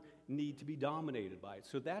longer need to be dominated by it.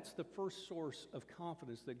 So that's the first source of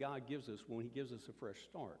confidence that God gives us when he gives us a fresh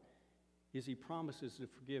start, is he promises to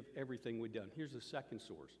forgive everything we've done. Here's the second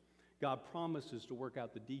source. God promises to work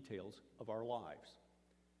out the details of our lives.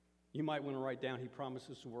 You might want to write down, he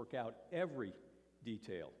promises to work out every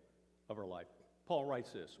detail of our life. Paul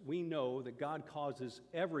writes this, "We know that God causes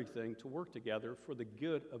everything to work together for the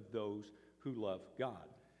good of those who love God."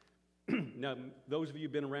 Now, those of you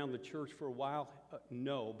who've been around the church for a while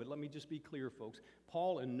know, but let me just be clear, folks.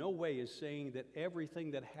 Paul in no way is saying that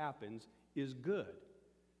everything that happens is good.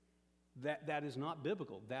 That is not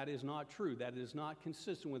biblical. That is not true. That is not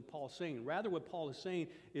consistent with Paul saying. Rather, what Paul is saying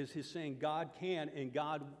is he's saying God can and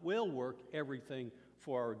God will work everything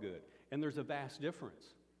for our good. And there's a vast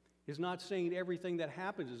difference. He's not saying everything that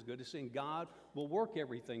happens is good. He's saying God will work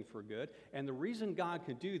everything for good. And the reason God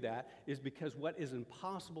can do that is because what is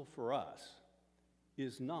impossible for us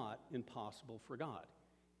is not impossible for God.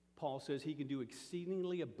 Paul says he can do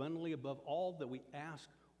exceedingly abundantly above all that we ask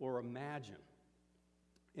or imagine.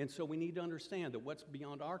 And so we need to understand that what's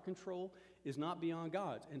beyond our control is not beyond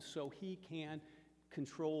God's. And so he can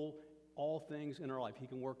control all things in our life. He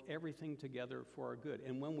can work everything together for our good.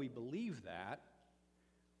 And when we believe that,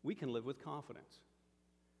 we can live with confidence.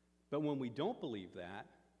 But when we don't believe that,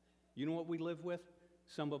 you know what we live with?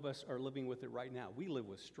 Some of us are living with it right now. We live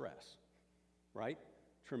with stress, right?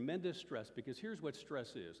 Tremendous stress, because here's what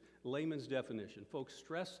stress is. Layman's definition. Folks,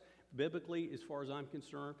 stress biblically, as far as I'm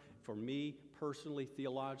concerned, for me personally,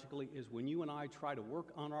 theologically, is when you and I try to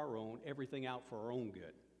work on our own, everything out for our own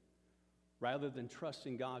good, rather than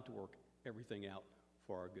trusting God to work everything out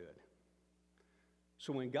for our good.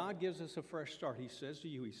 So when God gives us a fresh start, he says to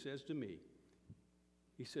you, he says to me,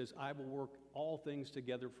 he says, "I will work all things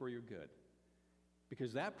together for your good."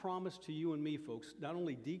 Because that promise to you and me, folks, not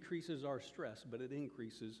only decreases our stress, but it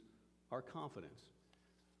increases our confidence.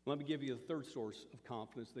 Let me give you the third source of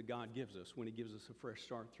confidence that God gives us when he gives us a fresh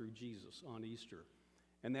start through Jesus on Easter.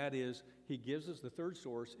 And that is, he gives us, the third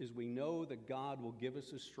source is we know that God will give us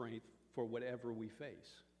the strength for whatever we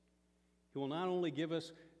face. He will not only give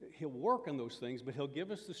us, he'll work on those things, but he'll give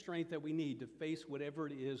us the strength that we need to face whatever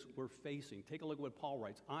it is we're facing. Take a look at what Paul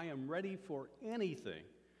writes. "I am ready for anything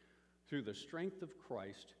through the strength of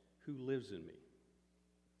Christ who lives in me."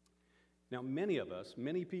 Now, many of us,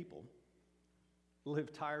 many people,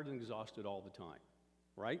 live tired and exhausted all the time,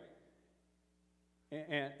 right?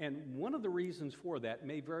 And one of the reasons for that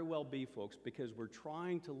may very well be, folks, because we're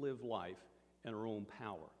trying to live life in our own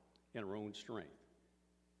power, in our own strength.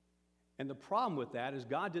 And the problem with that is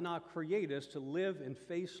God did not create us to live and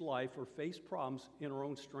face life or face problems in our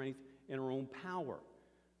own strength and our own power.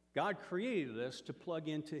 God created us to plug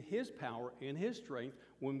into his power and his strength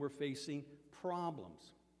when we're facing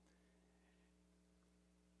problems.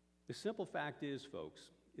 The simple fact is,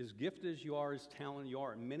 folks, as gifted as you are, as talented you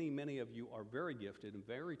are, and many of you are very gifted and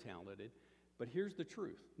very talented, but here's the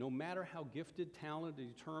truth. No matter how gifted,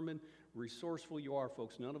 talented, determined, resourceful you are,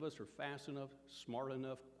 folks, none of us are fast enough, smart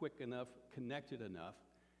enough, quick enough, connected enough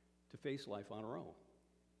to face life on our own.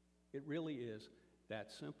 It really is that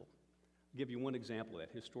simple. I'll give you one example of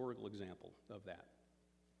that, historical example of that.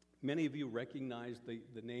 Many of you recognize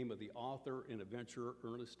the name of the author and adventurer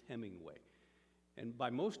Ernest Hemingway. And by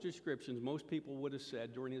most descriptions, most people would have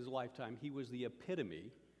said during his lifetime he was the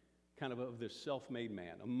epitome kind of this self-made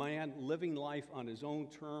man, a man living life on his own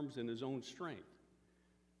terms and his own strength.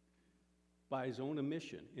 By his own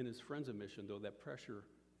admission, in his friend's admission, though, that pressure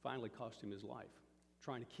finally cost him his life.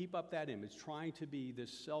 Trying to keep up that image, trying to be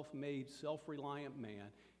this self-made, self-reliant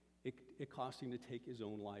man, it cost him to take his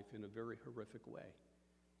own life in a very horrific way.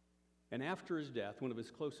 And after his death, one of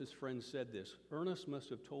his closest friends said this, Ernest must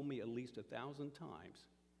have told me at least 1,000 times,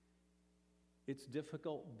 it's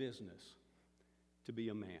difficult business to be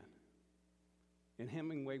a man. And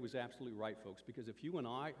Hemingway was absolutely right, folks, because if you and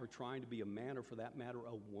I are trying to be a man, or for that matter,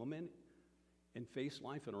 a woman, and face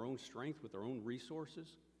life in our own strength with our own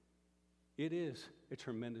resources, it is a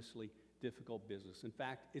tremendously difficult business. In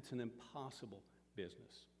fact, it's an impossible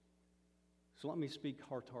business. So let me speak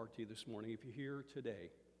heart to heart to you this morning. If you're here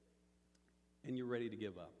today and you're ready to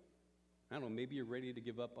give up, I don't know, maybe you're ready to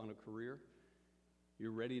give up on a career,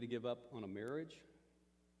 you're ready to give up on a marriage,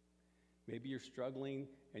 maybe you're struggling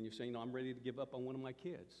and you're saying, no, I'm ready to give up on one of my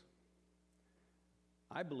kids.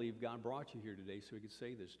 I believe God brought you here today so He could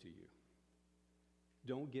say this to you.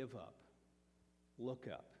 Don't give up. Look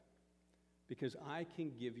up. Because I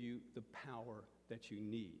can give you the power that you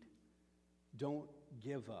need. Don't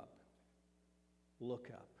give up. Look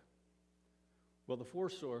up. Well, the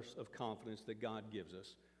fourth source of confidence that God gives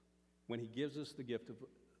us when He gives us the gift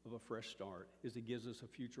of a fresh start is He gives us a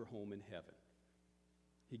future home in heaven.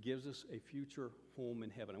 He gives us a future home in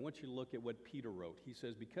heaven. I want you to look at what Peter wrote. He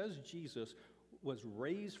says, because Jesus was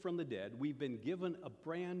raised from the dead, we've been given a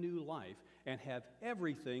brand new life and have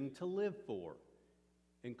everything to live for,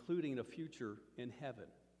 including a future in heaven.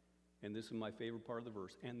 And this is my favorite part of the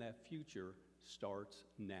verse, and that future starts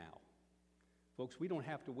now. Folks, we don't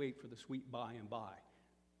have to wait for the sweet by and by.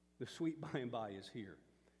 The sweet by and by is here.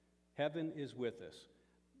 Heaven is with us.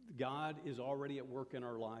 God is already at work in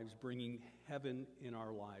our lives, bringing heaven in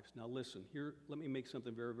our lives. Now listen, here, let me make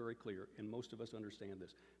something very, very clear, and most of us understand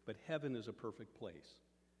this, but heaven is a perfect place,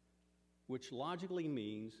 which logically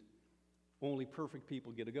means only perfect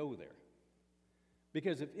people get to go there.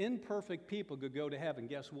 Because if imperfect people could go to heaven,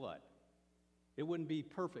 guess what? It wouldn't be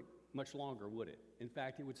perfect much longer, would it? In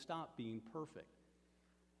fact, it would stop being perfect.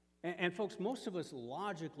 And folks, most of us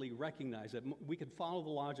logically recognize that. We can follow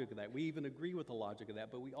the logic of that. We even agree with the logic of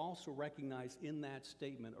that, but we also recognize in that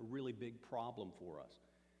statement a really big problem for us.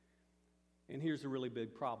 And here's the really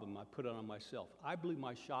big problem. I put it on myself. I blew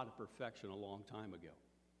my shot at perfection a long time ago.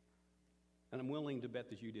 And I'm willing to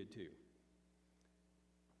bet that you did too.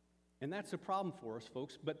 And that's a problem for us,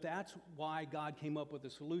 folks, but that's why God came up with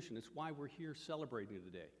a solution. It's why we're here celebrating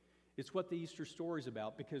today. It's what the Easter story is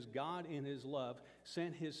about, because God in His love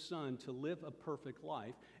sent His Son to live a perfect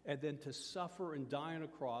life and then to suffer and die on a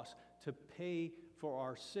cross to pay for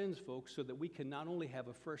our sins, folks, so that we can not only have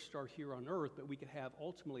a fresh start here on earth, but we can have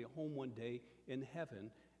ultimately a home one day in heaven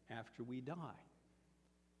after we die.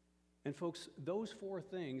 And folks, those four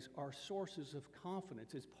things are sources of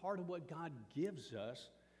confidence. It's part of what God gives us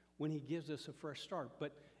when He gives us a fresh start.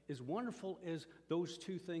 But as wonderful as those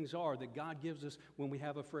two things are that God gives us when we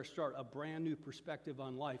have a fresh start, a brand new perspective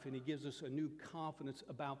on life, and He gives us a new confidence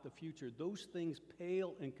about the future, those things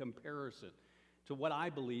pale in comparison to what I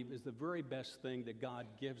believe is the very best thing that God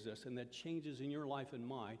gives us and that changes in your life and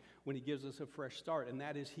mine when He gives us a fresh start, and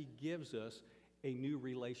that is He gives us a new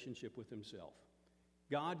relationship with Himself.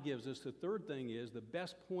 God gives us, the third thing is, the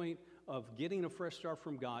best point of getting a fresh start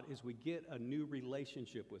from God is we get a new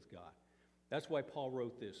relationship with God. That's why Paul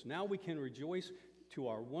wrote this. Now we can rejoice in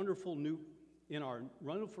our wonderful new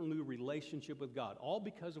relationship with God, all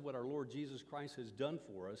because of what our Lord Jesus Christ has done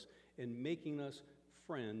for us in making us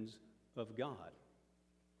friends of God.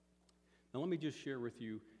 Now let me just share with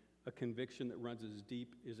you a conviction that runs as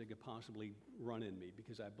deep as it could possibly run in me,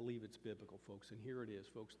 because I believe it's biblical, folks. And here it is,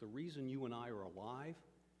 folks. The reason you and I are alive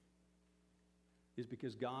is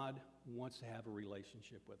because God wants to have a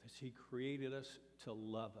relationship with us. He created us to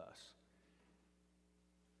love us.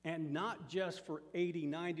 And not just for 80,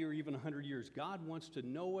 90, or even 100 years. God wants to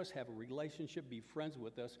know us, have a relationship, be friends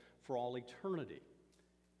with us for all eternity.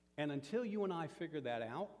 And until you and I figure that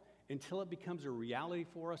out, until it becomes a reality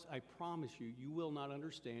for us, I promise you, you will not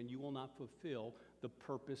understand, you will not fulfill the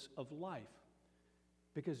purpose of life.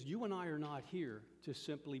 Because you and I are not here to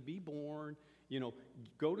simply be born,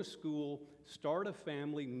 go to school, start a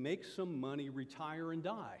family, make some money, retire, and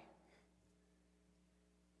die.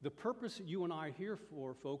 The purpose that you and I are here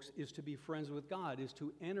for, folks, is to be friends with God, is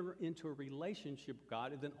to enter into a relationship with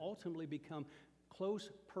God, and then ultimately become close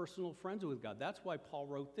personal friends with God. That's why Paul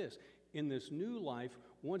wrote this. In this new life,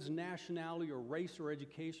 one's nationality or race or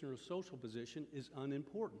education or social position is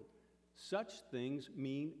unimportant. Such things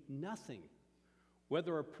mean nothing.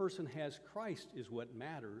 Whether a person has Christ is what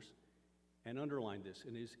matters, and underline this,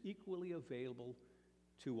 and is equally available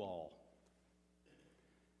to all.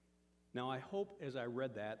 Now, I hope as I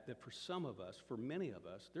read that for some of us, for many of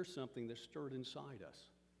us, there's something that stirred inside us.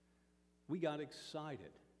 We got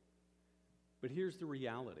excited. But here's the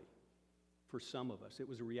reality. For some of us, it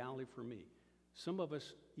was a reality for me. Some of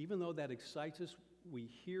us, even though that excites us, we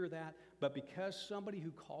hear that, but because somebody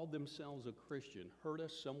who called themselves a Christian hurt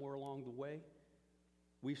us somewhere along the way,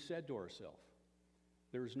 we've said to ourselves,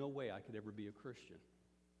 there is no way I could ever be a Christian.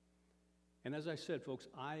 And as I said, folks,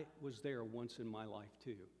 I was there once in my life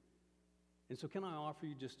too. And so can I offer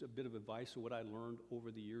you just a bit of advice of what I learned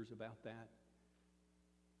over the years about that?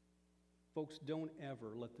 Folks, don't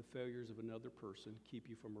ever let the failures of another person keep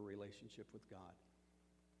you from a relationship with God.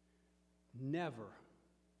 Never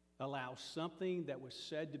allow something that was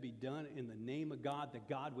said to be done in the name of God that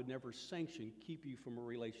God would never sanction keep you from a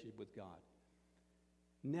relationship with God.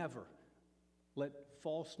 Never let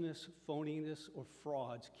falseness, phoniness, or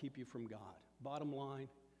frauds keep you from God. Bottom line,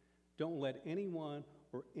 don't let anyone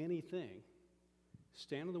or anything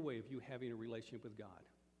stand in the way of you having a relationship with God.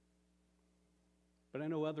 But I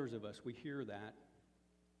know others of us, we hear that,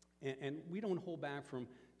 and we don't hold back from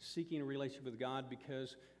seeking a relationship with God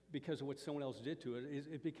because of what someone else did to it.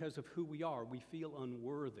 It's because of who we are. We feel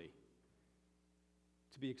unworthy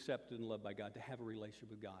to be accepted and loved by God, to have a relationship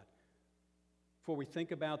with God. For we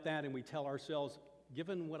think about that and we tell ourselves,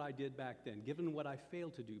 given what I did back then, given what I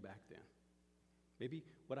failed to do back then, maybe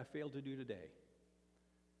what I failed to do today,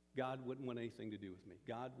 God wouldn't want anything to do with me.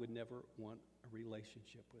 God would never want a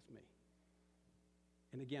relationship with me.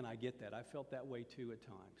 And again, I get that. I felt that way too at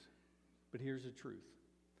times. But here's the truth.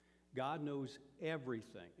 God knows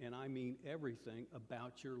everything, and I mean everything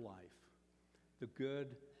about your life. The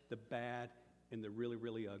good, the bad, and the really,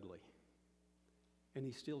 really ugly. And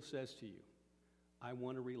he still says to you, I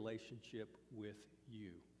want a relationship with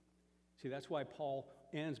you. See, that's why Paul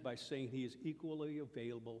ends by saying he is equally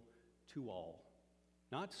available to all.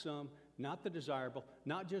 Not some, not the desirable,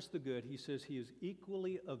 not just the good. He says he is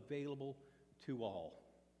equally available to all.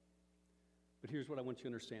 But here's what I want you to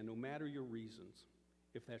understand. No matter your reasons,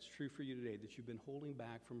 if that's true for you today, that you've been holding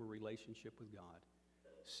back from a relationship with God,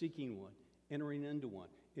 seeking one, entering into one,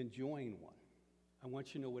 enjoying one, I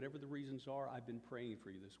want you to know whatever the reasons are, I've been praying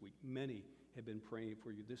for you this week. Many have been praying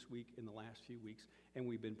for you this week in the last few weeks, and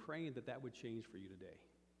we've been praying that that would change for you today.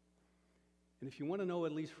 And if you want to know,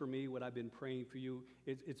 at least for me, what I've been praying for you,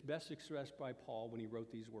 it's best expressed by Paul when he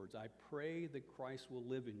wrote these words. I pray that Christ will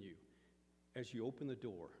live in you as you open the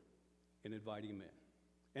door and invite him in.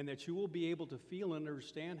 And that you will be able to feel and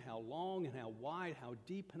understand how long and how wide, how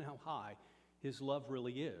deep and how high his love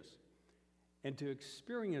really is. And to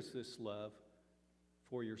experience this love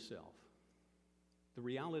for yourself. The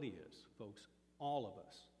reality is, folks, all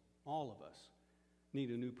of us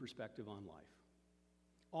need a new perspective on life.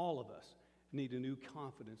 All of us need a new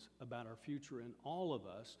confidence about our future, and all of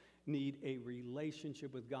us need a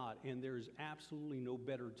relationship with God. And there is absolutely no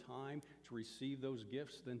better time to receive those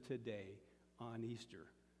gifts than today on Easter.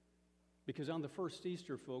 Because on the first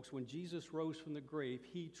Easter, folks, when Jesus rose from the grave,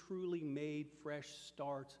 he truly made fresh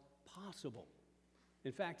starts possible.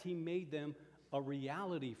 In fact, he made them a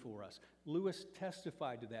reality for us. Lewis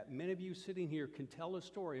testified to that. Many of you sitting here can tell a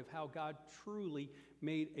story of how God truly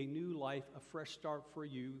made a new life, a fresh start for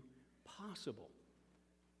you possible.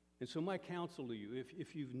 And so my counsel to you,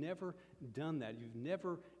 if you've never done that, you've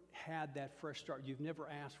never had that fresh start, you've never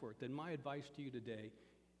asked for it, then my advice to you today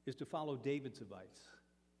is to follow David's advice.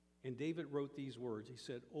 And David wrote these words. He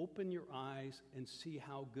said, open your eyes and see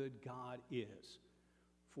how good God is.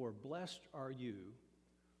 For blessed are you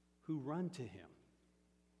who run to him.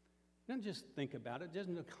 Don't just think about it,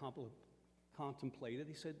 doesn't contemplate it.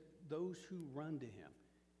 He said, those who run to him.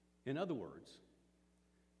 In other words,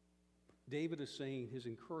 David is saying, he's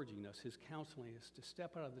encouraging us, his counseling us to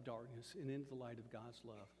step out of the darkness and into the light of God's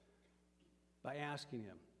love by asking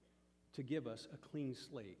him to give us a clean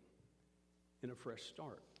slate and a fresh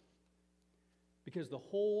start. Because the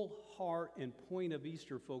whole heart and point of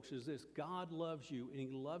Easter, folks, is this. God loves you, and he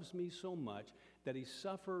loves me so much that he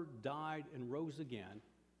suffered, died, and rose again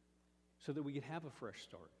so that we could have a fresh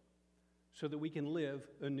start, so that we can live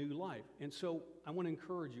a new life. And so I want to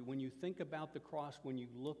encourage you, when you think about the cross, when you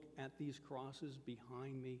look at these crosses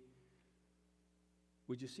behind me,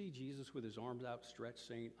 would you see Jesus with his arms outstretched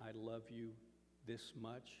saying, I love you this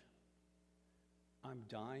much? I'm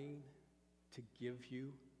dying to give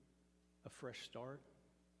you a fresh start.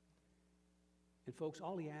 And folks,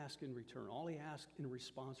 all he asks in return, all he asks in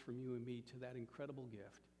response from you and me to that incredible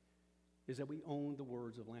gift is that we own the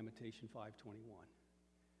words of Lamentation 5:21.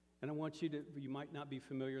 And I want you to, you might not be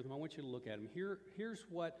familiar with them, I want you to look at them. Here's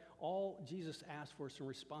what all Jesus asked for us in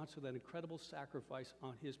response to that incredible sacrifice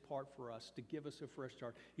on his part for us to give us a fresh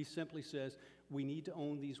start. He simply says, we need to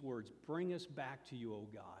own these words. Bring us back to you, O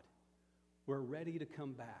God. We're ready to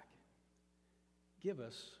come back. Give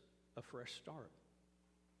us a fresh start.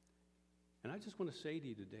 And I just want to say to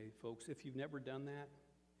you today, folks, if you've never done that,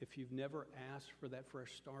 if you've never asked for that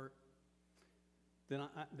fresh start,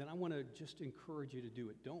 then I want to just encourage you to do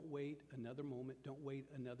it. Don't wait another moment. Don't wait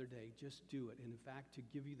another day. Just do it. And in fact, to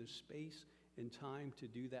give you the space and time to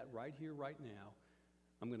do that right here, right now,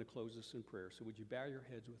 I'm going to close this in prayer. So would you bow your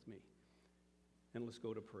heads with me? And let's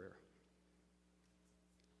go to prayer.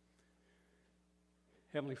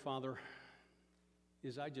 Heavenly Father,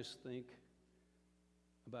 as I just think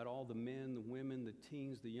about all the men, the women, the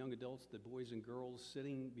teens, the young adults, the boys and girls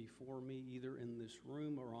sitting before me, either in this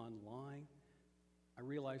room or online, I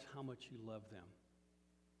realize how much you love them.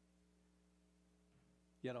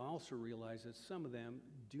 Yet I also realize that some of them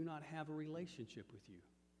do not have a relationship with you.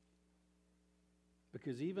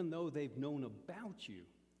 Because even though they've known about you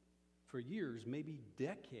for years, maybe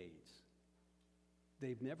decades,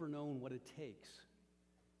 they've never known what it takes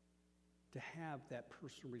to have that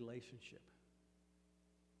personal relationship.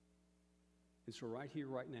 And so right here,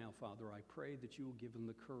 right now, Father, I pray that you will give them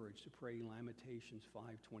the courage to pray Lamentations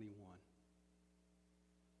 5:21.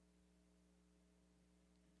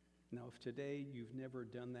 Now, if today you've never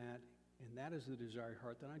done that, and that is the desire of your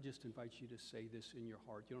heart, then I just invite you to say this in your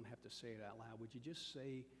heart. You don't have to say it out loud. Would you just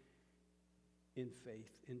say in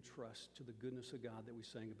faith, in trust to the goodness of God that we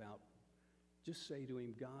sang about, just say to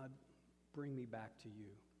him, God, bring me back to you.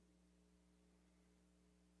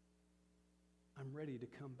 I'm ready to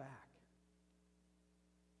come back.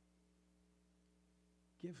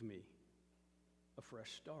 Give me a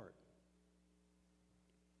fresh start.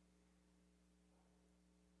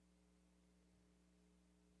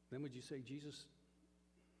 Then would you say, Jesus,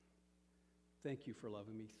 thank you for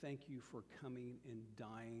loving me. Thank you for coming and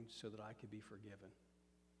dying so that I could be forgiven,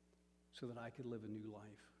 so that I could live a new life.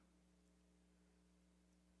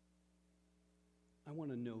 I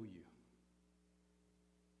want to know you.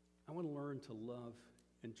 I want to learn to love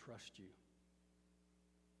and trust you.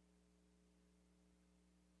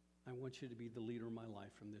 I want you to be the leader of my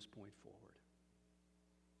life from this point forward.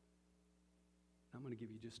 I'm going to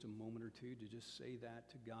give you just a moment or two to just say that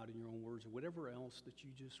to God in your own words, or whatever else that you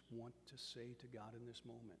just want to say to God in this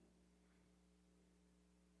moment.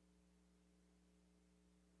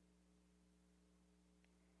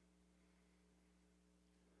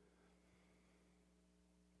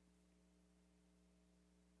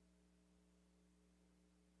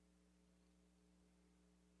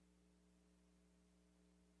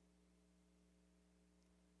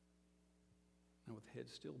 Now, with head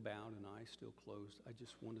still bowed and eyes still closed, I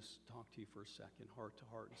just want to talk to you for a second, heart to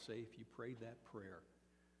heart, and say, if you prayed that prayer,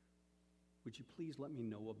 would you please let me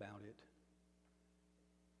know about it?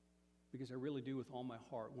 Because I really do, with all my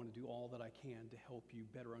heart, want to do all that I can to help you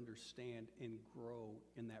better understand and grow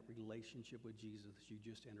in that relationship with Jesus that you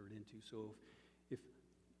just entered into. So if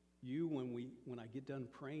you, when I get done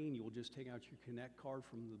praying, you will just take out your Connect card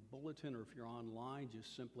from the bulletin, or if you're online,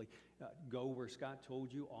 just simply go where Scott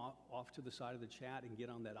told you, off to the side of the chat, and get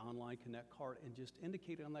on that online Connect card, and just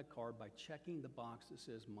indicate on that card by checking the box that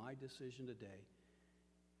says, my decision today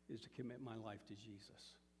is to commit my life to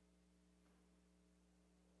Jesus.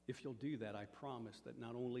 If you'll do that, I promise that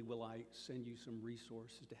not only will I send you some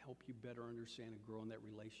resources to help you better understand and grow in that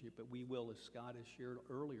relationship, but we will, as Scott has shared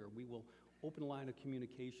earlier, we will open line of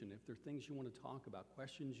communication. If there are things you want to talk about,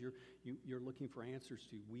 questions you're looking for answers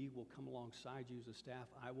to, we will come alongside you as a staff.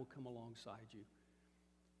 I will come alongside you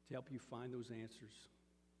to help you find those answers,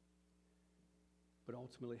 but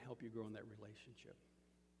ultimately help you grow in that relationship.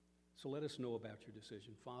 So let us know about your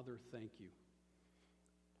decision. Father, thank you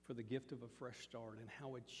for the gift of a fresh start and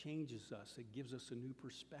how it changes us. It gives us a new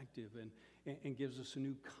perspective and gives us a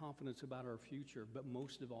new confidence about our future. But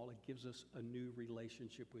most of all, it gives us a new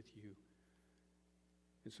relationship with you.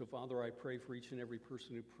 And so, Father, I pray for each and every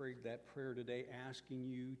person who prayed that prayer today, asking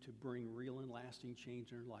you to bring real and lasting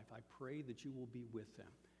change in their life. I pray that you will be with them.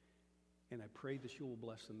 And I pray that you will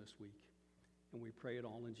bless them this week. And we pray it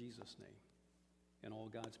all in Jesus' name. And all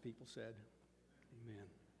God's people said, amen.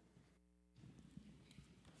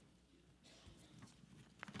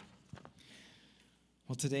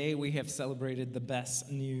 Well, today we have celebrated the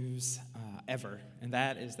best news ever, and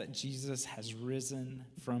that is that Jesus has risen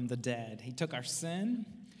from the dead. He took our sin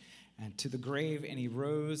to the grave, and he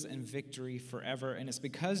rose in victory forever. And it's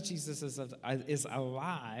because Jesus is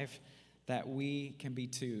alive that we can be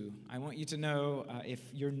too. I want you to know, if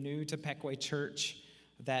you're new to Peckway Church,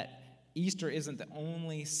 that Easter isn't the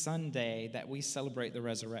only Sunday that we celebrate the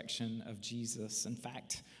resurrection of Jesus. In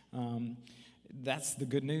fact, that's the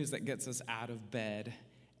good news that gets us out of bed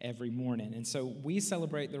every morning. And so we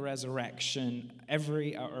celebrate the resurrection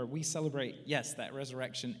that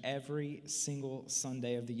resurrection every single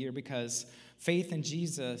Sunday of the year, because faith in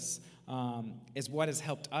Jesus is what has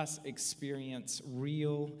helped us experience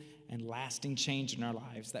real and lasting change in our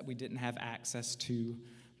lives that we didn't have access to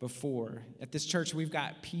before. At this church, we've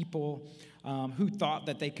got people who thought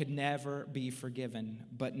that they could never be forgiven,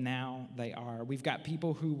 but now they are. We've got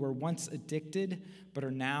people who were once addicted, but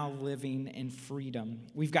are now living in freedom.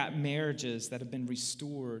 We've got marriages that have been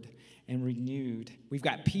restored and renewed. We've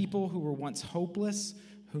got people who were once hopeless,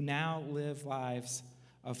 who now live lives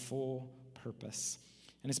of full purpose.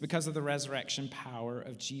 And it's because of the resurrection power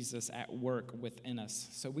of Jesus at work within us.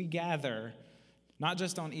 So we gather not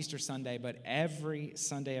just on Easter Sunday, but every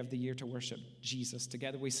Sunday of the year to worship Jesus.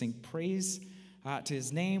 Together we sing praise to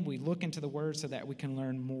his name. We look into the word so that we can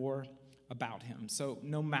learn more about him. So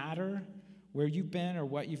no matter where you've been or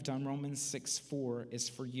what you've done, Romans 6:4 is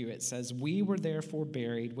for you. It says, "We were therefore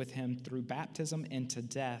buried with him through baptism into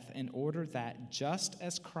death, in order that just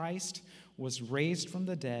as Christ was raised from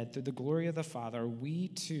the dead through the glory of the Father, we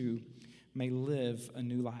too may live a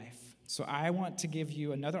new life." So I want to give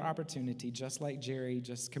you another opportunity, just like Jerry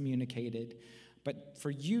just communicated, but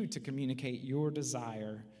for you to communicate your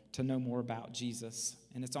desire to know more about Jesus.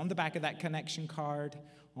 And it's on the back of that connection card.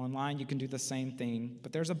 Online, you can do the same thing,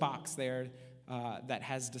 but there's a box there that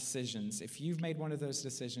has decisions. If you've made one of those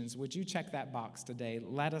decisions, would you check that box today?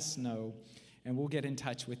 Let us know, and we'll get in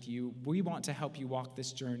touch with you. We want to help you walk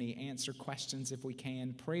this journey, answer questions if we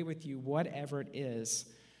can, pray with you, whatever it is,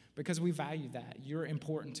 because we value that. You're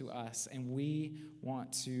important to us, and we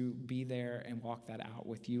want to be there and walk that out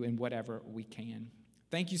with you in whatever we can.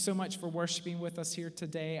 Thank you so much for worshiping with us here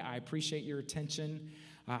today. I appreciate your attention.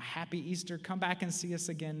 Happy Easter. Come back and see us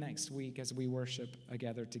again next week as we worship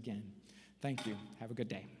gathered again. Thank you. Have a good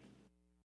day.